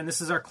right, man.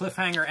 This is our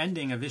cliffhanger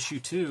ending of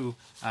issue 2.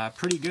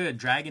 Pretty good.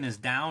 Dragon is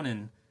down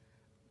and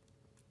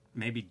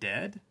maybe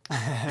dead.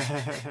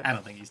 I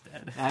don't think he's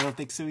dead. I don't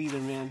think so either,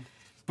 man.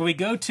 But we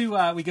go to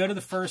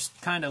the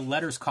first kind of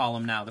letters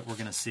column now that we're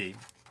going to see.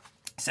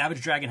 Savage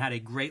Dragon had a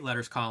great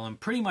letters column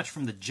pretty much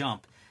from the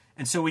jump.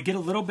 And so we get a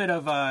little bit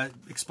of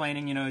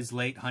explaining, his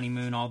late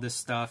honeymoon, all this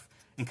stuff,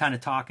 and kind of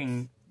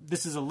talking.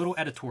 This is a little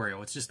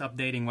editorial. It's just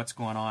updating what's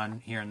going on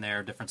here and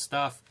there, different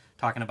stuff,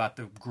 talking about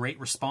the great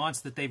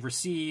response that they've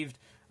received.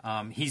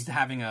 He's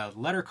having a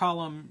letter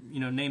column,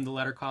 name the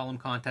letter column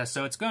contest.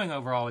 So it's going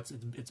overall, it's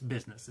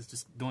business. It's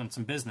just doing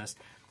some business.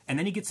 And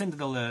then he gets into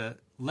the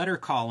letter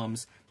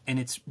columns, and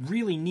it's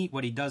really neat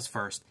what he does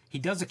first. He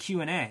does a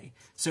Q&A.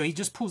 So he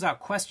just pulls out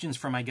questions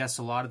from, I guess,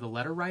 a lot of the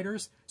letter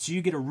writers. So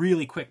you get a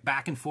really quick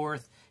back and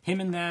forth. him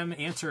and them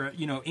answer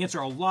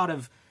a lot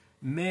of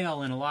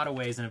mail in a lot of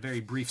ways in a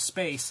very brief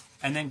space,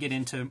 and then get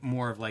into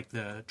more of like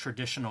the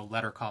traditional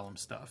letter column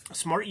stuff.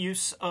 Smart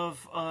use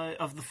of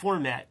the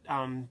format.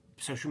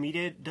 Social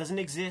media doesn't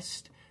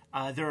exist.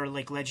 There are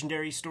like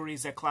legendary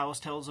stories that Klaus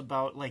tells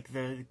about like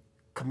the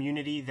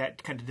community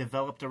that kind of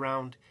developed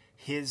around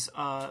his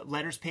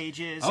letters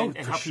pages and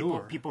how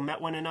people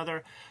met one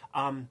another.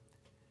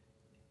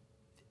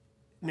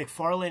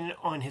 McFarlane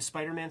on his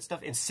Spider-Man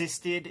stuff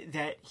insisted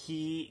that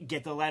he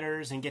get the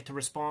letters and get to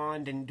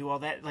respond and do all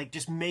that, like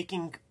just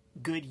making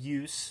good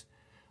use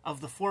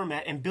of the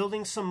format and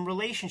building some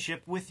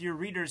relationship with your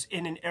readers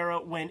in an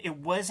era when it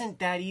wasn't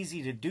that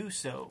easy to do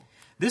so.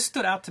 This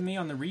stood out to me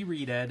on the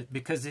reread, Ed,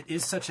 because it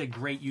is such a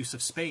great use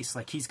of space.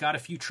 Like, he's got a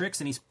few tricks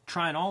and he's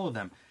trying all of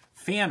them.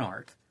 Fan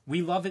art.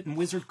 We love it in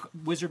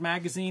Wizard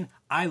magazine.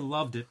 I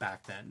loved it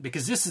back then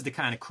because this is the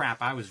kind of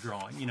crap I was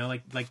drawing. You know,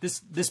 like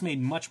this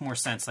made much more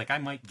sense. Like, I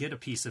might get a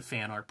piece of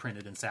fan art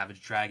printed in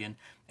Savage Dragon,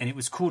 and it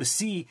was cool to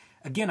see.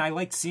 Again, I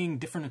liked seeing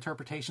different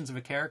interpretations of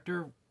a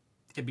character.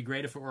 It'd be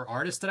great if it were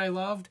artists that I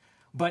loved,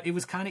 but it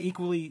was kind of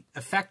equally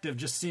effective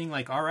just seeing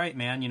like, all right,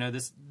 man, you know,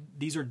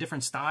 these are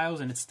different styles,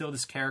 and it's still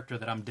this character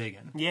that I'm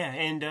digging. Yeah,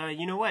 and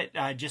you know what?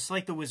 Just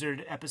like the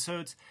Wizard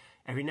episodes,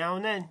 every now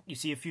and then, you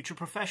see a future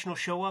professional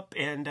show up,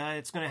 and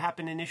it's going to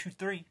happen in issue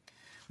 3.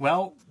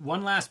 Well,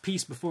 one last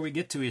piece before we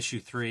get to issue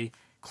 3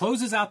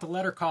 closes out the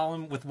letter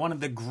column with one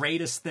of the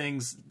greatest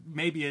things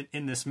maybe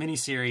in this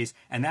miniseries,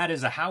 and that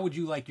is how would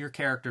you like your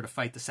character to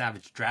fight the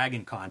Savage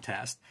Dragon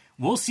contest?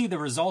 We'll see the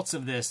results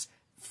of this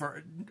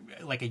for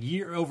like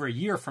over a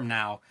year from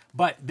now,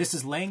 but this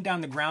is laying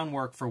down the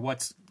groundwork for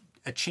what's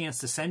a chance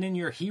to send in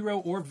your hero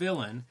or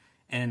villain.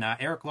 And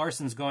Erik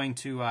Larsen's going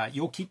to,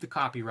 you'll keep the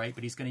copyright,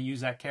 but he's going to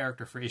use that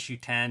character for issue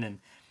 10. And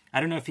I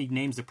don't know if he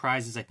names the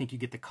prizes. I think you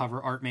get the cover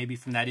art maybe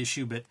from that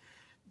issue, but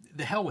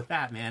the hell with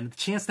that, man. The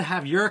chance to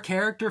have your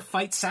character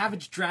fight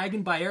Savage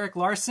Dragon by Erik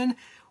Larsen.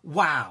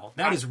 Wow.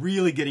 That is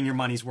really getting your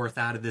money's worth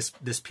out of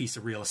this piece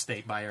of real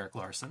estate by Erik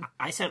Larsen.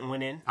 I sent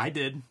one in. I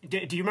did. Do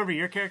you remember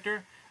your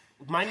character?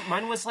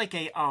 Mine was like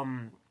it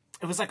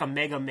was like a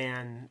Mega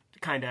Man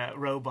kind of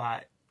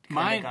robot.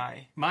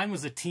 Mine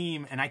was a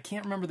team, and I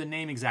can't remember the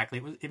name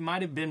exactly. It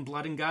might have been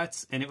Blood and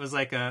Guts, and it was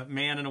like a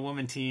man and a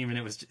woman team, and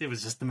it was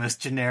just the most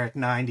generic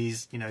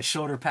 90s, you know,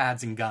 shoulder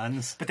pads and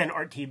guns. But then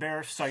Art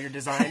T-Bear saw your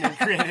design and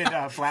created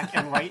black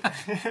and white.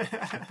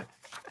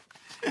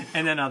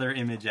 And then other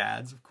image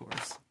ads, of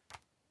course.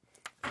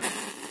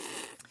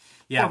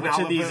 Yeah, which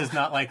of these is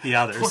not like the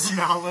others? Poor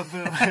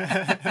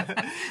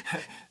Malibu.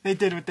 They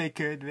did what they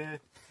could, man.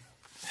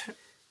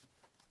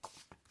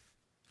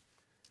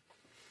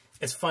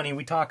 It's funny,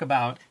 we talk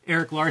about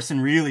Erik Larsen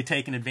really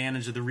taking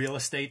advantage of the real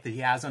estate that he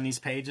has on these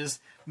pages.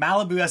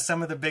 Malibu has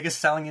some of the biggest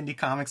selling indie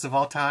comics of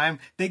all time.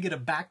 They get a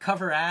back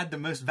cover ad, the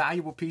most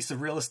valuable piece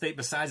of real estate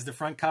besides the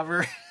front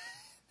cover.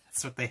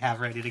 That's what they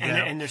have ready to go.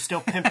 And they're still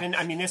pimping.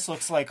 I mean, this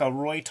looks like a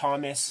Roy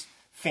Thomas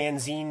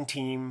fanzine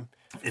team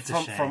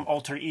from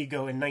Alter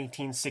Ego in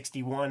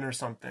 1961 or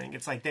something.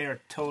 It's like they are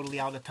totally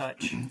out of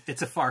touch.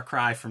 It's a far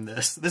cry from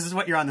this. This is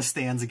what you're on the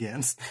stands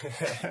against.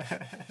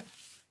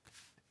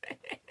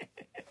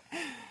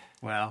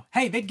 Well,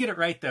 hey, they'd get it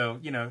right, though.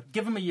 You know,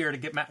 give them a year to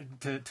get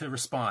to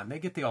respond. They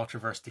get the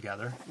Ultraverse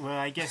together. Well,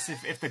 I guess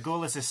if the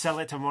goal is to sell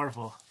it to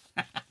Marvel.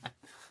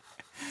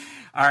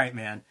 All right,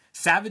 man.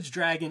 Savage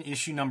Dragon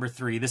issue number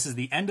 3. This is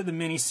the end of the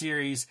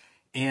miniseries,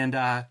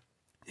 and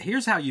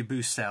here's how you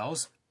boost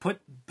sales.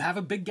 Have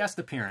a big guest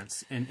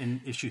appearance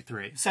in issue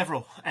 3.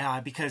 Several,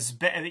 because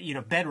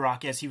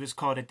Bedrock, as he was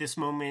called at this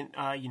moment,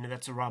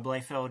 that's a Rob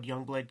Liefeld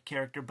Youngblood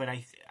character. But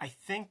I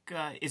think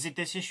is it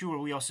this issue where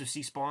we also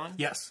see Spawn?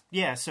 Yes.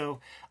 Yeah. So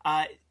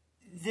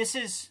this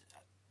is.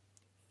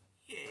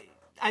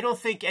 I don't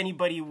think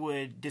anybody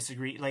would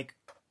disagree. Like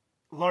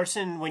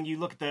Larsen, when you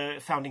look at the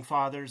founding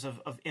fathers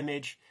of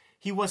Image,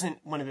 he wasn't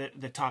one of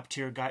the top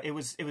tier guys. It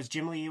was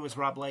Jim Lee, it was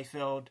Rob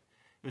Liefeld,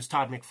 it was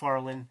Todd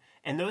McFarlane,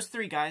 and those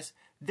 3 guys.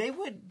 They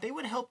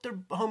would help their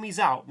homies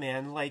out,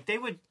 man. Like they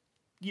would,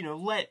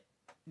 let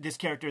this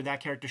character, that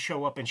character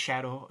show up in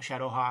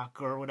Shadowhawk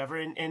or whatever,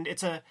 and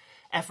it's a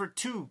effort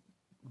to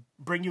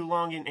bring you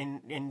along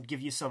and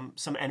give you some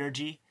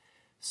energy.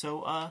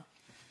 So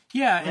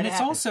yeah, and it's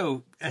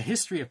also a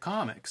history of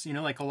comics. You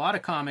know, like a lot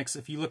of comics,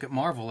 if you look at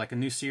Marvel, like a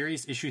new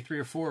series, issue 3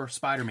 or 4,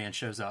 Spider-Man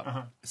shows up.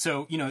 Uh-huh.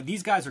 So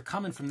these guys are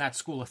coming from that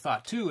school of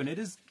thought too, and it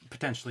is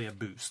potentially a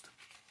boost.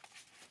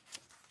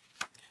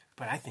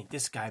 But I think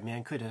this guy,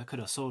 man, could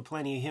have sold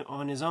plenty of him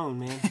on his own,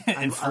 man.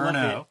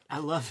 Inferno. I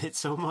love it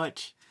so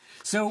much.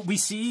 So we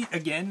see,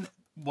 again,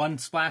 1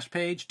 splash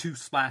page, 2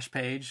 splash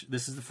page.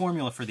 This is the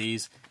formula for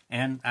these.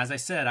 And as I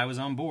said, I was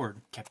on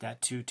board. Kept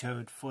that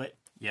 2-toed foot.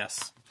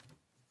 Yes.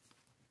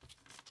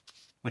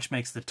 Which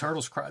makes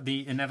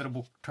the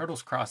inevitable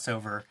Turtles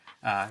crossover,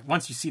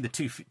 once you see the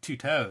two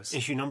toes.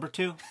 Issue number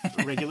 2,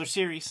 regular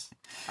series.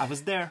 I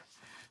was there.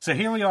 So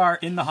here we are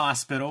in the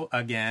hospital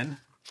again.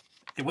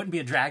 It wouldn't be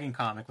a Dragon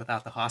comic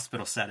without the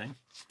hospital setting.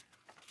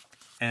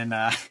 And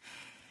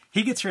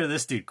He gets rid of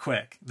this dude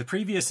quick. The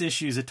previous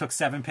issues, it took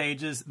 7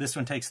 pages. This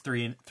one takes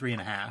three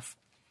and a half.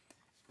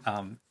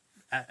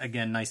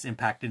 Again, nice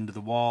impact into the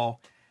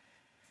wall.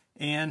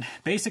 And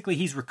basically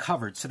he's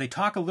recovered. So they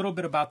talk a little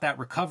bit about that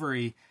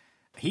recovery.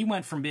 He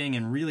went from being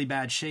in really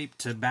bad shape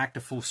to back to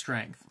full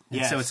strength.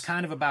 And so it's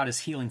kind of about his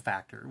healing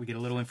factor. We get a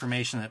little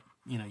information that,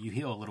 you know, you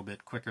heal a little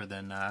bit quicker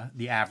than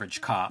the average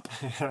cop.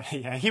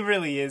 Yeah, he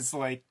really is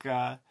like...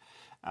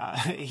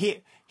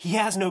 he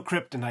has no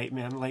kryptonite,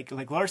 man. Like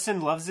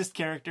Larsen loves this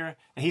character,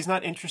 and he's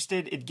not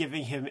interested in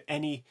giving him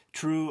any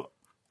true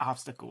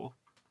obstacle.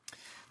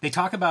 They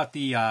talk about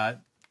the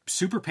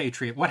Super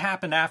Patriot. What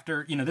happened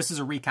after, you know, this is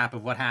a recap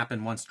of what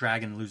happened once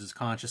Dragon loses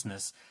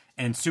consciousness.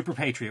 And Super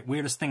Patriot,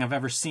 weirdest thing I've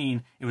ever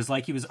seen. It was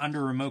like he was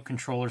under remote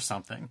control or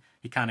something.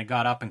 He kind of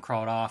got up and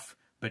crawled off,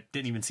 but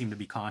didn't even seem to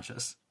be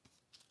conscious.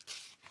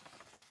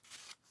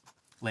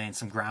 Laying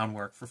some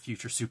groundwork for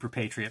future Super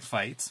Patriot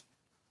fights.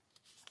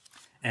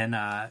 And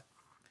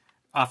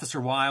Officer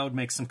Wilde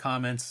makes some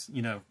comments,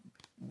 you know,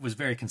 was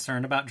very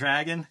concerned about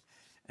Dragon,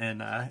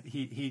 and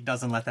he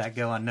doesn't let that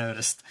go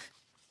unnoticed.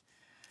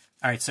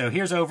 All right, so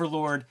here's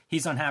Overlord.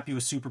 He's unhappy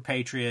with Super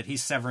Patriot.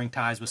 He's severing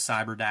ties with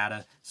Cyber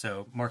Data.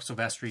 So, Mark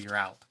Silvestri, you're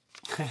out.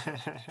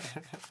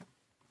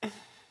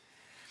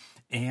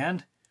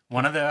 And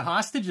one of the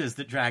hostages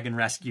that Dragon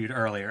rescued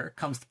earlier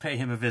comes to pay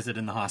him a visit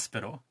in the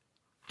hospital.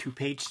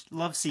 2-page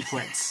love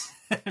sequence.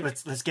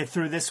 Let's get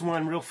through this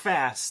one real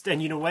fast.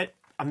 And you know what?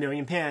 A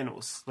million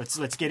panels.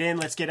 Let's get in,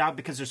 let's get out,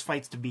 because there's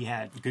fights to be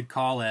had. Good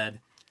call, Ed.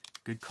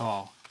 Good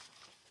call.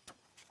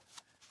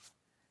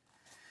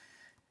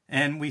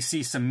 And we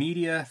see some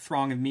media,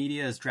 throng of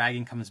media, as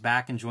Dragon comes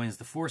back and joins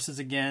the forces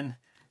again.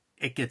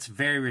 It gets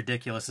very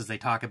ridiculous as they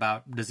talk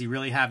about, does he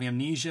really have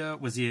amnesia?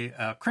 Was he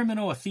a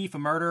criminal, a thief, a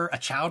murderer, a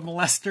child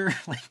molester?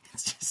 Like,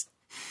 it's just,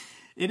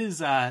 it is,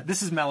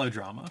 this is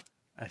melodrama,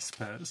 I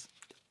suppose.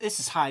 This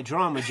is high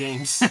drama,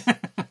 James.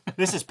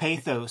 This is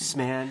pathos,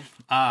 man.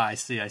 Ah, I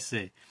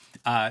see.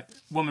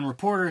 Woman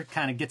reporter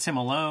kind of gets him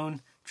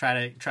alone,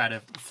 try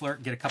to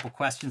flirt, get a couple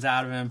questions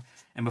out of him,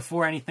 and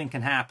before anything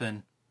can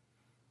happen,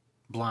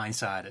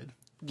 blindsided.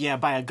 Yeah,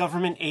 by a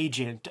government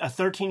agent, a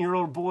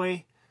 13-year-old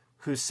boy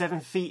who's 7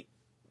 feet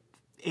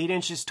 8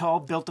 inches tall,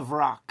 built of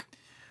rock.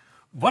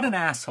 What an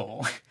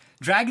asshole.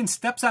 Dragon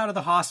steps out of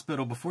the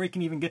hospital before he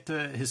can even get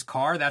to his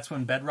car. That's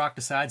when Bedrock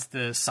decides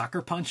to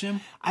sucker punch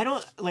him. I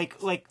don't,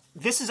 like,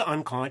 this is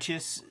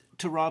unconscious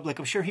to Rob. Like,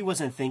 I'm sure he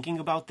wasn't thinking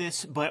about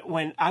this, but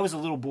when I was a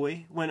little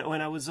boy, when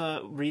I was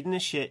reading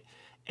this shit,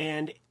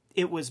 and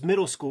it was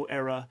middle school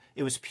era,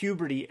 it was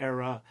puberty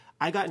era,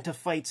 I got into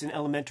fights in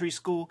elementary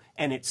school,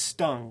 and it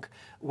stung.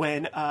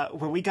 When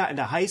we got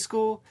into high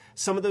school,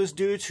 some of those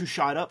dudes who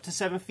shot up to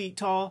 7 feet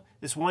tall,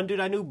 this one dude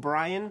I knew,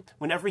 Brian,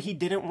 whenever he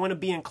didn't want to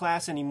be in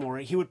class anymore,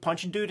 he would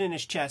punch a dude in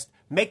his chest,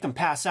 make them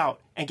pass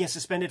out, and get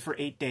suspended for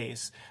 8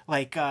 days.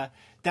 Like,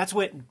 that's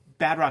what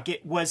Badrock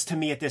it was to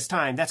me at this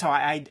time. That's how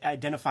I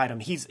identified him.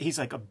 He's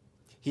like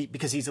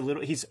because he's a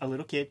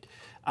little kid,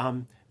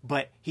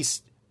 but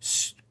he's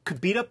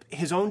could beat up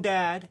his own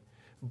dad,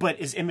 but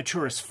is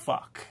immature as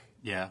fuck.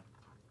 Yeah.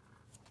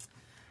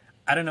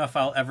 I don't know if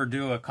I'll ever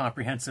do a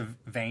comprehensive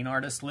vein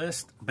artist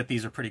list, but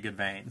these are pretty good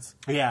veins.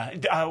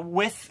 Yeah,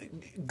 with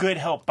good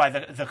help by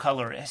the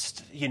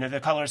colorist. You know, the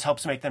colorist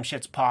helps make them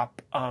shits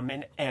pop,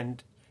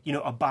 and you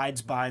know,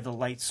 abides by the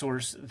light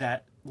source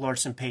that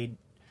Larsen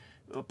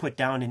put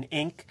down in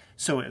ink,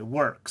 so it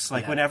works.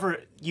 Like,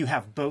 whenever you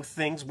have both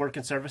things work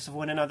in service of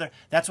one another,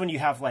 that's when you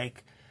have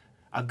like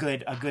a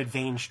good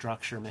vein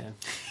structure, man.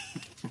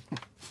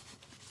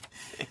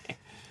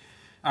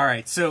 All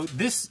right, so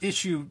this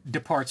issue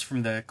departs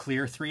from the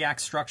clear 3-act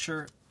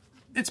structure.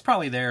 It's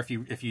probably there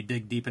if you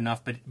dig deep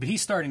enough, but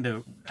he's starting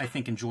to, I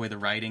think, enjoy the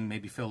writing,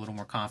 maybe feel a little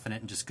more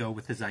confident and just go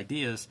with his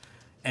ideas.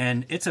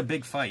 And it's a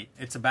big fight.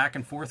 It's a back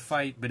and forth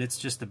fight, but it's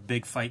just a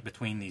big fight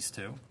between these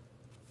two.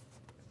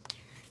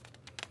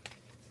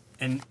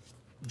 And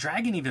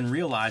Dragon even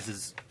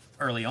realizes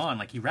early on,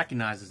 like, he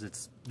recognizes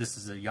this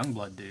is a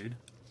Youngblood dude.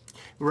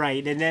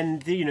 Right, and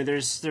then you know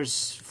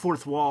there's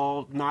fourth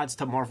wall nods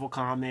to Marvel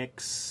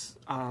Comics.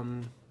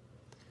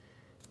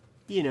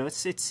 You know,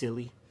 it's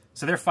silly.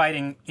 So they're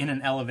fighting in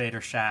an elevator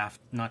shaft.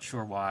 Not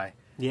sure why.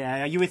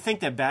 Yeah, you would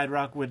think that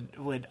Badrock would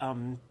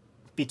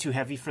be too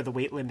heavy for the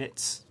weight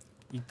limits.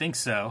 You'd think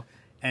so.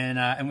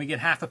 And we get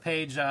half a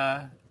page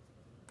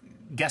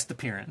guest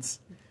appearance.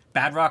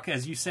 Badrock,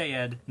 as you say,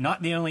 Ed,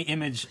 not the only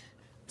Image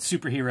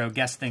superhero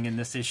guesting in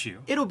this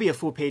issue. It'll be a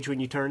full page when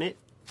you turn it.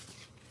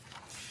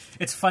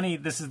 It's funny,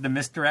 this is the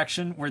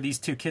misdirection where these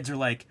two kids are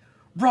like,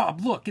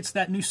 Rob, look, it's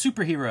that new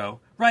superhero.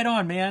 Right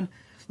on, man.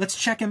 Let's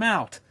check him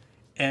out.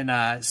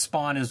 And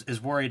Spawn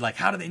is worried, like,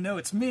 how do they know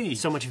it's me?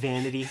 So much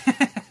vanity.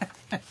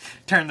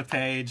 Turn the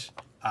page.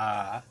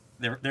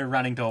 They're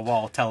running to a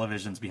wall of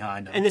televisions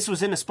behind them. And this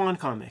was in a Spawn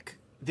comic.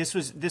 This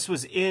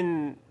was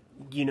in,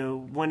 you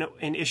know,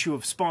 an issue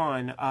of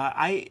Spawn.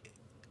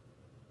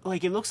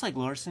 Like, it looks like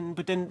Larsen,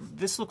 but then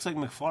this looks like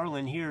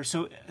McFarlane here.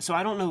 So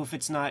I don't know if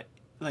it's not,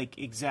 like,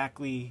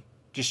 exactly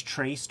just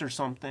traced or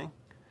something.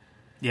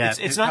 Yeah,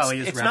 it's not probably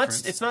is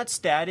referenced. it's not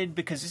statted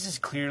because this is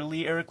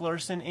clearly Erik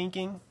Larsen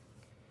inking,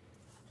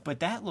 but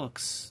that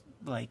looks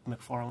like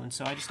McFarlane,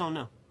 so I just don't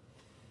know.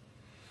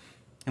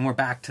 And we're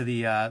back to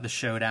the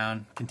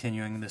showdown,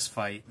 continuing this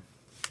fight.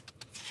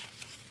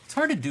 It's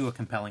hard to do a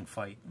compelling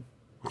fight.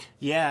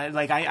 Yeah,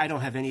 like I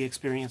don't have any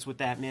experience with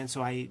that, man.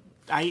 So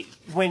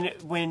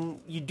when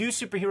you do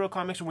superhero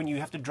comics, or when you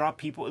have to draw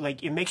people,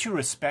 like it makes you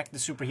respect the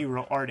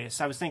superhero artists.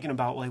 I was thinking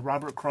about like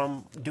Robert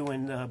Crumb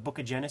doing the Book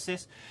of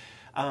Genesis.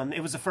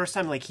 It was the first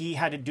time like he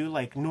had to do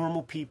like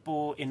normal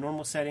people in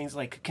normal settings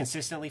like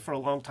consistently for a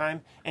long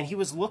time, and he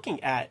was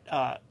looking at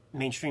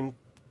mainstream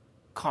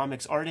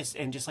comics artists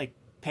and just like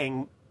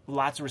paying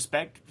lots of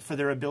respect for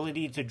their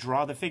ability to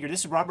draw the figure.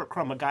 This is Robert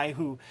Crumb, a guy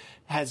who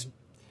has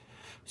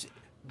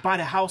bought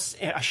a house,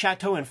 a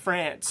chateau in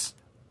France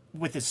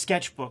with his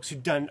sketchbooks,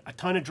 who'd done a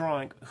ton of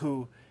drawing,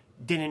 who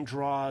didn't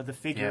draw the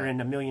figure in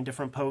a million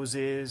different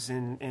poses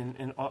and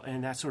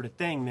that sort of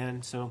thing,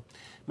 man. So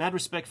mad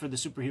respect for the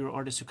superhero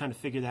artists who kind of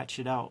figure that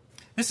shit out.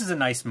 This is a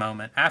nice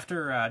moment.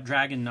 After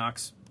Dragon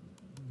knocks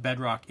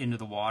Bedrock into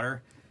the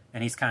water,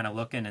 and he's kind of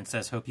looking and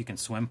says, "Hope you can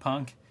swim,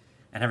 punk,"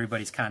 and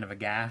everybody's kind of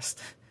aghast.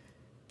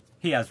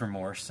 He has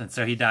remorse, and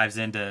so he dives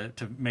in to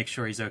make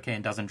sure he's okay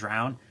and doesn't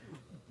drown.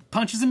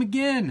 Punches him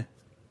again.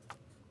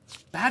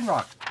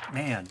 Bedrock,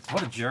 man,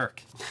 what a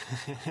jerk.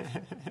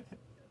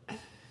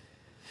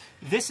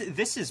 This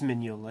is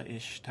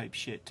Mignola-ish type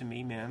shit to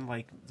me, man.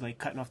 Like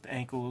cutting off the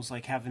ankles,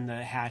 like having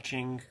the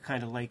hatching,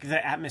 kind of like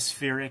the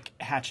atmospheric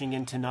hatching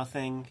into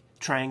nothing,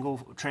 triangle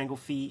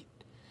feet.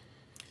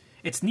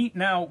 It's neat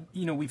now,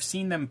 you know, we've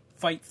seen them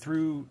fight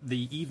through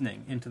the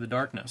evening into the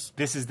darkness.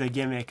 This is the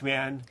gimmick,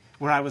 man,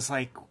 where I was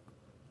like,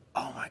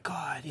 oh my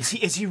God,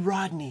 is he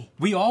Rodney?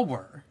 We all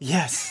were.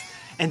 Yes.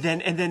 And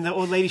then the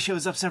old lady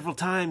shows up several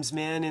times,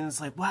 man, and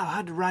it's like, wow,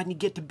 how did Rodney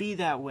get to be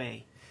that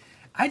way?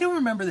 I don't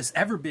remember this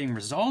ever being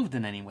resolved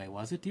in any way,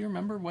 was it? Do you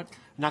remember what?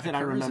 Not that I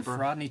remember. If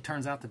Rodney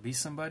turns out to be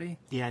somebody?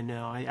 Yeah,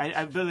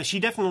 no. But she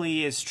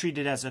definitely is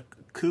treated as a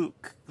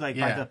kook, like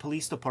by the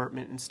police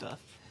department and stuff.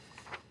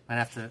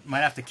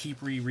 Might have to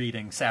keep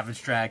rereading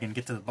Savage Dragon,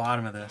 get to the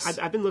bottom of this.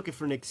 I've been looking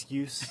for an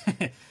excuse.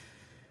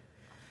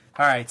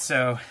 All right,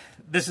 so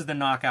this is the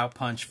knockout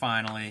punch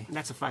finally.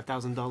 That's a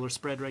 $5,000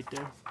 spread right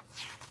there.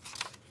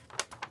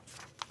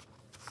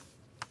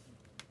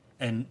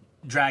 And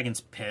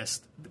Dragon's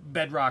pissed.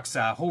 Bedrock's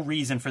whole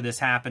reason for this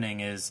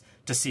happening is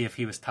to see if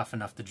he was tough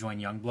enough to join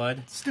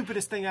Youngblood.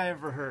 Stupidest thing I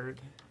ever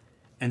heard.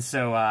 And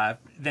so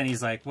then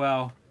he's like,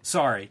 well,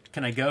 sorry,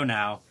 can I go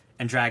now?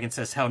 And Dragon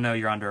says, hell no,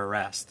 you're under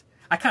arrest.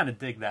 I kind of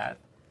dig that.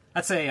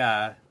 That's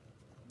at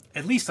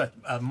least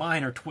a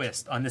minor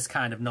twist on this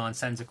kind of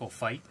nonsensical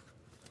fight.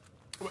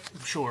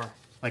 Sure.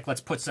 Like,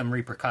 let's put some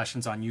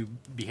repercussions on you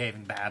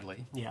behaving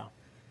badly. Yeah.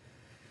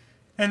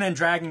 And then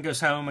Dragon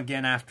goes home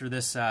again after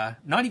this,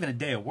 not even a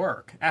day of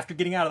work. After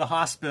getting out of the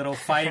hospital,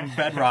 fighting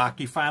Bedrock,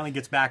 he finally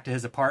gets back to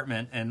his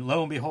apartment, and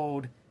lo and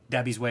behold,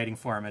 Debbie's waiting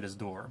for him at his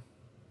door.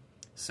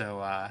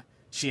 So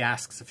she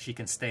asks if she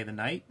can stay the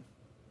night.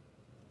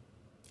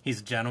 He's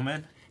a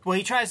gentleman. Well,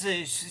 he tries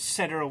to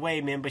set her away,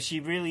 man, but she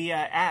really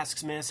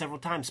asks, man, several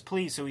times,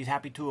 please, so he's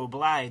happy to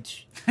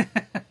oblige.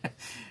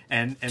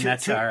 and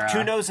that's our...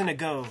 Two no's and a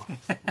go,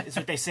 is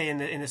what they say in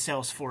the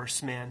sales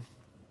force, man.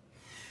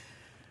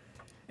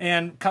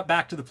 And cut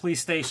back to the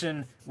police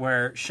station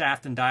where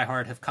Shaft and Die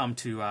Hard have come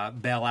to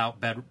bail out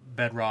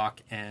Bedrock,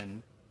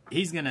 and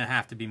he's going to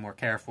have to be more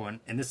careful, and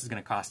this is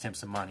going to cost him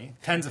some money.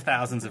 Tens of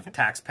thousands of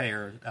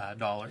taxpayer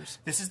dollars.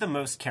 This is the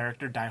most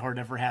character Die Hard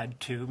ever had,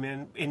 too,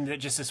 man, in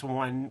just this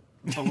one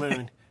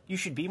balloon. You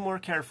should be more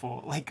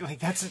careful. Like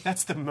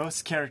that's the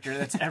most character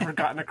that's ever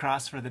gotten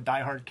across for the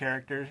Die Hard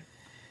character.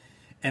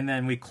 And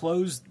then we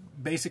close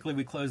this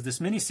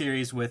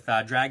miniseries with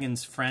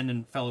Dragon's friend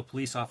and fellow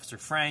police officer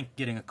Frank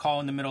getting a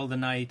call in the middle of the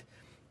night,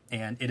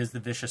 and it is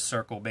the Vicious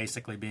Circle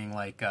basically being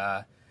like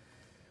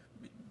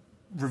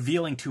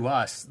revealing to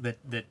us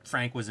that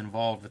Frank was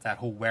involved with that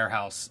whole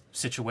warehouse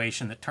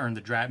situation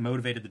that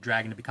motivated the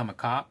Dragon to become a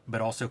cop,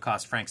 but also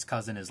cost Frank's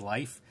cousin his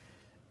life.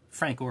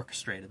 Frank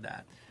orchestrated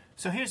that.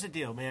 So here's the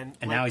deal, man.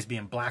 And now he's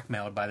being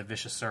blackmailed by the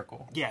Vicious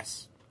Circle.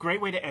 Yes.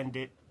 Great way to end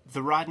it.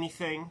 The Rodney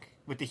thing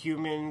with the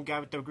human guy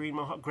with the green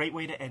mohawk, great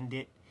way to end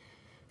it.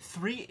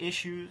 3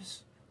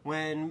 issues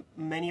when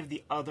many of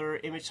the other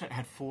Image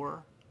had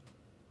 4.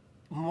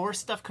 More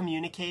stuff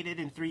communicated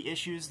in 3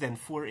 issues than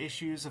 4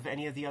 issues of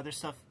any of the other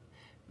stuff.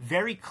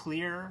 Very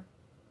clear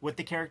what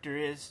the character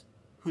is,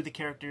 who the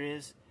character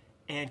is,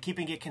 and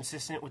keeping it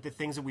consistent with the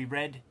things that we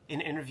read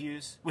in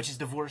interviews, which is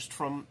divorced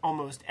from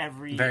almost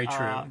every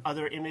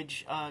other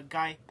Image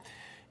guy.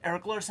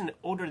 Erik Larsen,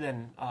 older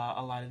than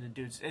a lot of the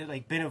dudes,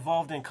 like been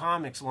involved in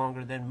comics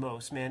longer than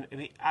most, man. I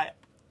mean,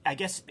 I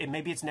guess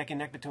maybe it's neck and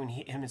neck between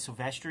him and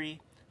Silvestri,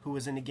 who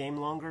was in the game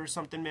longer or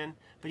something, man.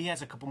 But he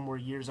has a couple more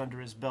years under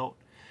his belt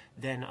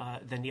than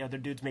the other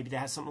dudes. Maybe that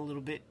has something a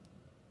little bit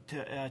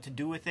to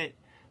do with it.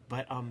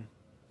 But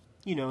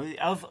you know,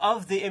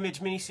 of the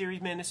Image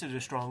miniseries, man, this is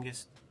the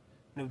strongest,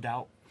 no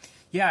doubt.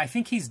 Yeah, I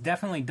think he's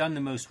definitely done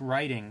the most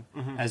writing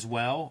as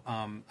well.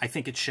 I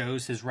think it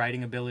shows his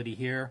writing ability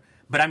here.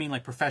 But I mean,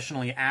 like,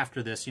 professionally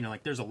after this, you know,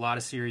 like, there's a lot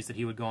of series that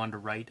he would go on to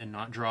write and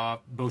not draw,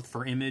 both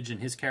for Image and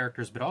his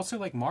characters, but also,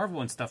 like, Marvel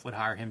and stuff would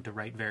hire him to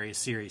write various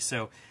series.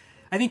 So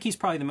I think he's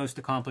probably the most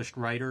accomplished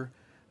writer,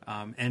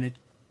 and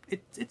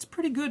it's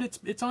pretty good.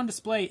 It's on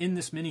display in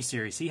this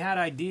miniseries. He had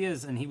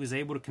ideas, and he was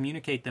able to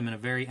communicate them in a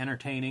very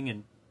entertaining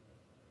and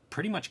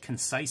pretty much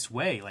concise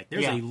way. Like,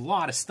 there's a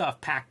lot of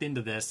stuff packed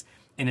into this,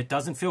 and it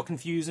doesn't feel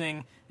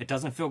confusing. It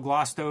doesn't feel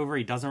glossed over.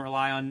 He doesn't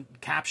rely on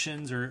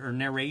captions or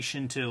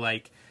narration to,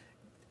 like,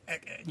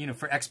 you know,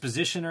 for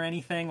exposition or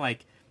anything.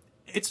 Like,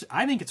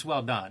 I think it's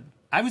well done.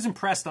 I was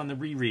impressed on the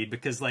reread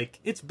because, like,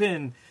 it's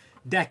been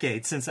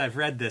decades since I've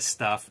read this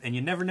stuff, and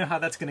you never know how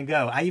that's going to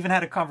go. I even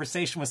had a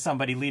conversation with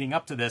somebody leading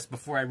up to this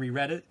before I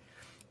reread it,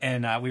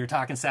 and we were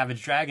talking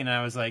Savage Dragon, and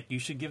I was like, you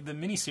should give the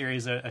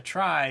miniseries a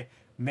try,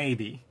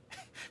 maybe,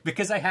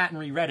 because I hadn't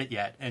reread it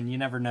yet, and you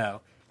never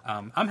know.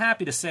 I'm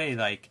happy to say,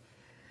 like,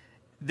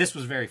 this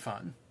was very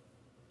fun.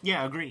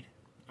 Yeah,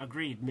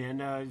 agreed,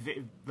 man.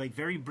 Like,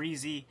 very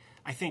breezy.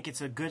 I think it's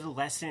a good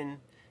lesson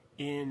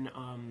in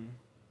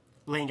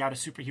laying out a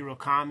superhero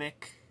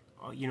comic,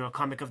 you know, a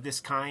comic of this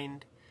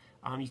kind.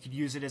 You could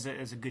use it as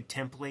a good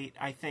template,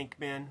 I think,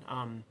 man.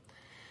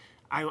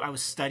 I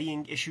was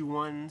studying issue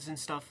 1s and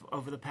stuff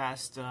over the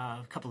past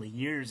couple of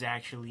years,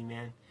 actually,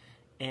 man.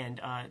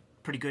 And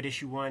pretty good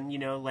issue 1, you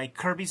know, like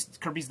Kirby's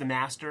the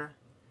master.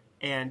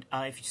 And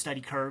if you study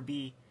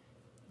Kirby,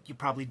 you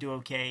probably do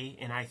okay.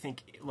 And I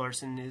think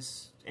Larsen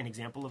is an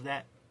example of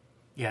that.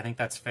 Yeah, I think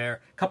that's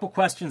fair. A couple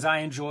questions I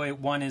enjoy.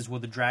 One is, will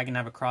the Dragon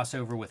have a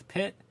crossover with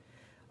Pitt?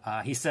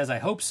 He says, I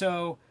hope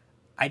so.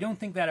 I don't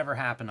think that ever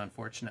happened,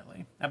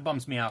 unfortunately. That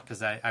bums me out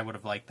because I would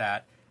have liked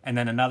that. And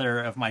then another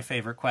of my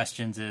favorite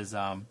questions is,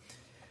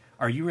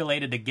 are you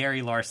related to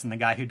Gary Larson, the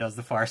guy who does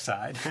The Far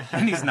Side?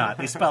 And he's not.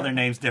 They spell their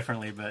names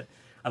differently, but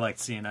I liked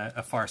seeing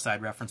a Far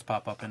Side reference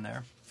pop up in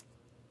there.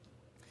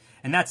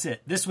 And that's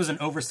it. This was an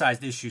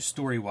oversized issue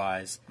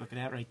story-wise. Look at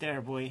that right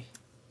there, boy.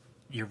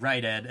 You're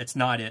right, Ed. It's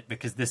not it,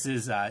 because this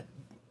is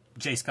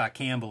J. Scott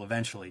Campbell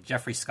eventually.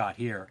 Jeffrey Scott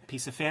here.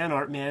 Piece of fan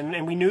art, man.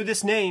 And we knew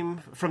this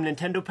name from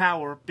Nintendo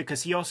Power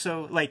because he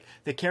also, like,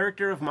 the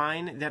character of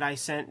mine that I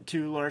sent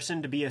to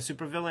Larsen to be a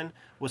supervillain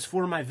was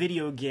for my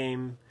video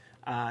game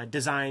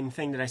design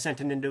thing that I sent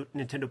to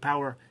Nintendo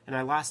Power, and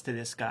I lost to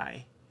this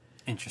guy.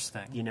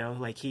 Interesting. You know,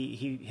 like,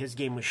 his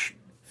game was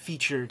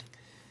featured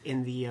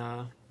in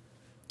the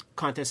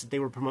contest that they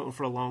were promoting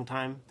for a long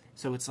time.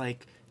 So it's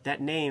like,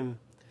 that name...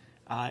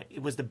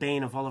 it was the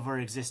bane of all of our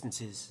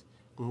existences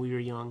when we were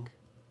young.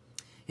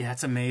 Yeah,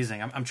 it's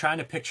amazing. I'm trying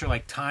to picture,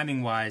 like,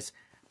 timing-wise,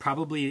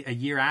 probably a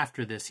year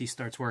after this, he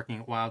starts working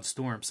at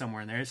Wildstorm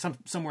somewhere in there.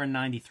 Somewhere in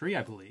 93,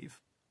 I believe.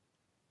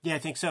 Yeah, I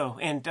think so.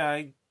 And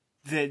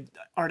the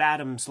Art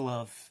Adams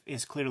love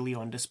is clearly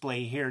on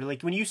display here.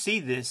 Like, when you see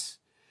this,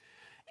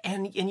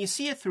 and you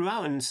see it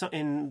throughout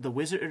in the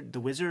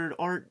wizard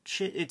art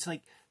shit, it's,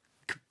 like,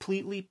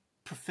 completely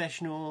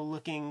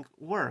professional-looking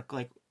work.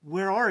 Like,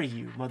 where are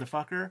you,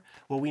 motherfucker?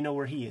 Well, we know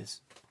where he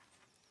is.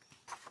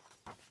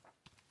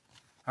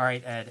 All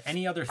right, Ed.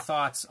 Any other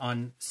thoughts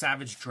on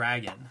Savage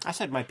Dragon? I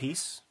said my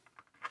piece.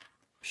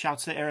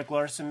 Shouts to Erik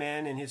Larsen,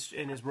 man, in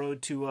his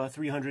road to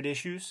 300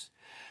 issues.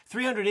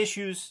 300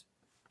 issues,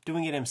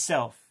 doing it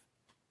himself,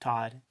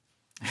 Todd.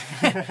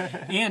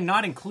 And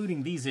not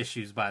including these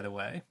issues, by the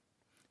way.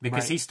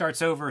 Because he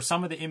starts over,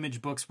 some of the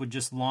Image books would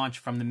just launch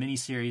from the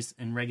miniseries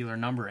in regular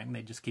numbering.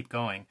 They just keep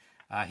going.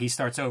 He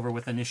starts over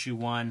with an issue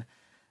 1.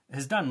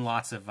 Has done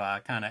lots of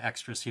kind of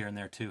extras here and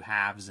there too,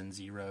 halves and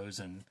zeros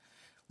and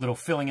little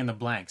filling in the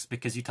blanks.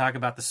 Because you talk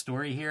about the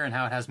story here and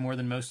how it has more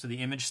than most of the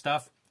Image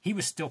stuff, he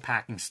was still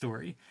packing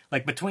story.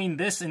 Like, between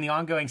this and the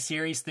ongoing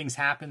series, things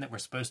happen that were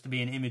supposed to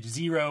be in Image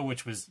 0,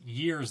 which was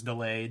years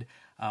delayed.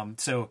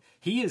 So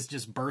he is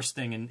just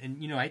bursting,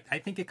 and you know, I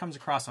think it comes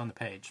across on the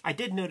page. I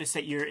did notice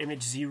that your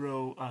Image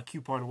 0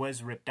 coupon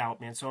was ripped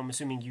out, man, so I'm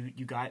assuming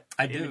you got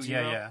I do, Image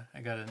 0? Yeah. I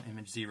got an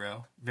Image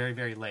 0. Very,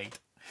 very late.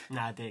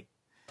 Nah, dig.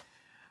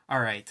 All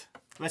right.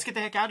 Let's get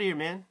the heck out of here,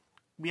 man.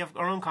 We have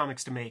our own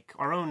comics to make,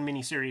 our own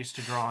miniseries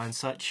to draw and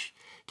such.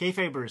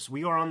 Kayfabers,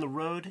 we are on the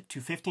road to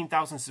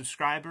 15,000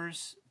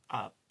 subscribers.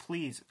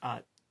 Please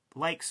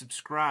like,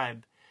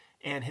 subscribe,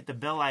 and hit the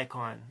bell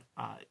icon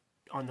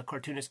on the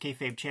Cartoonist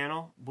Kayfabe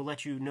channel. We'll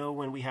let you know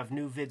when we have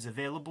new vids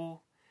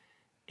available.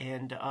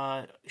 And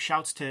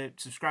shouts to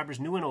subscribers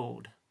new and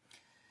old.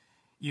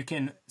 You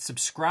can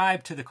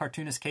subscribe to the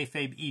Cartoonist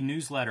Kayfabe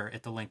e-newsletter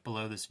at the link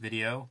below this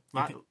video.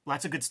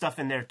 Lots of good stuff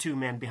in there too,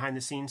 man. Behind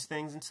the scenes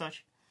things and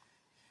such.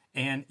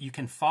 And you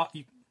can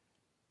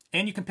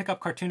pick up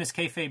Cartoonist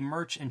Kayfabe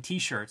merch and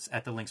T-shirts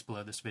at the links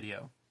below this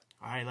video.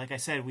 All right, like I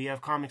said, we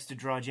have comics to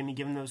draw. Jimmy,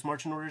 give them those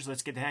marching orders.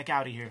 Let's get the heck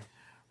out of here.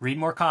 Read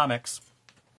more comics.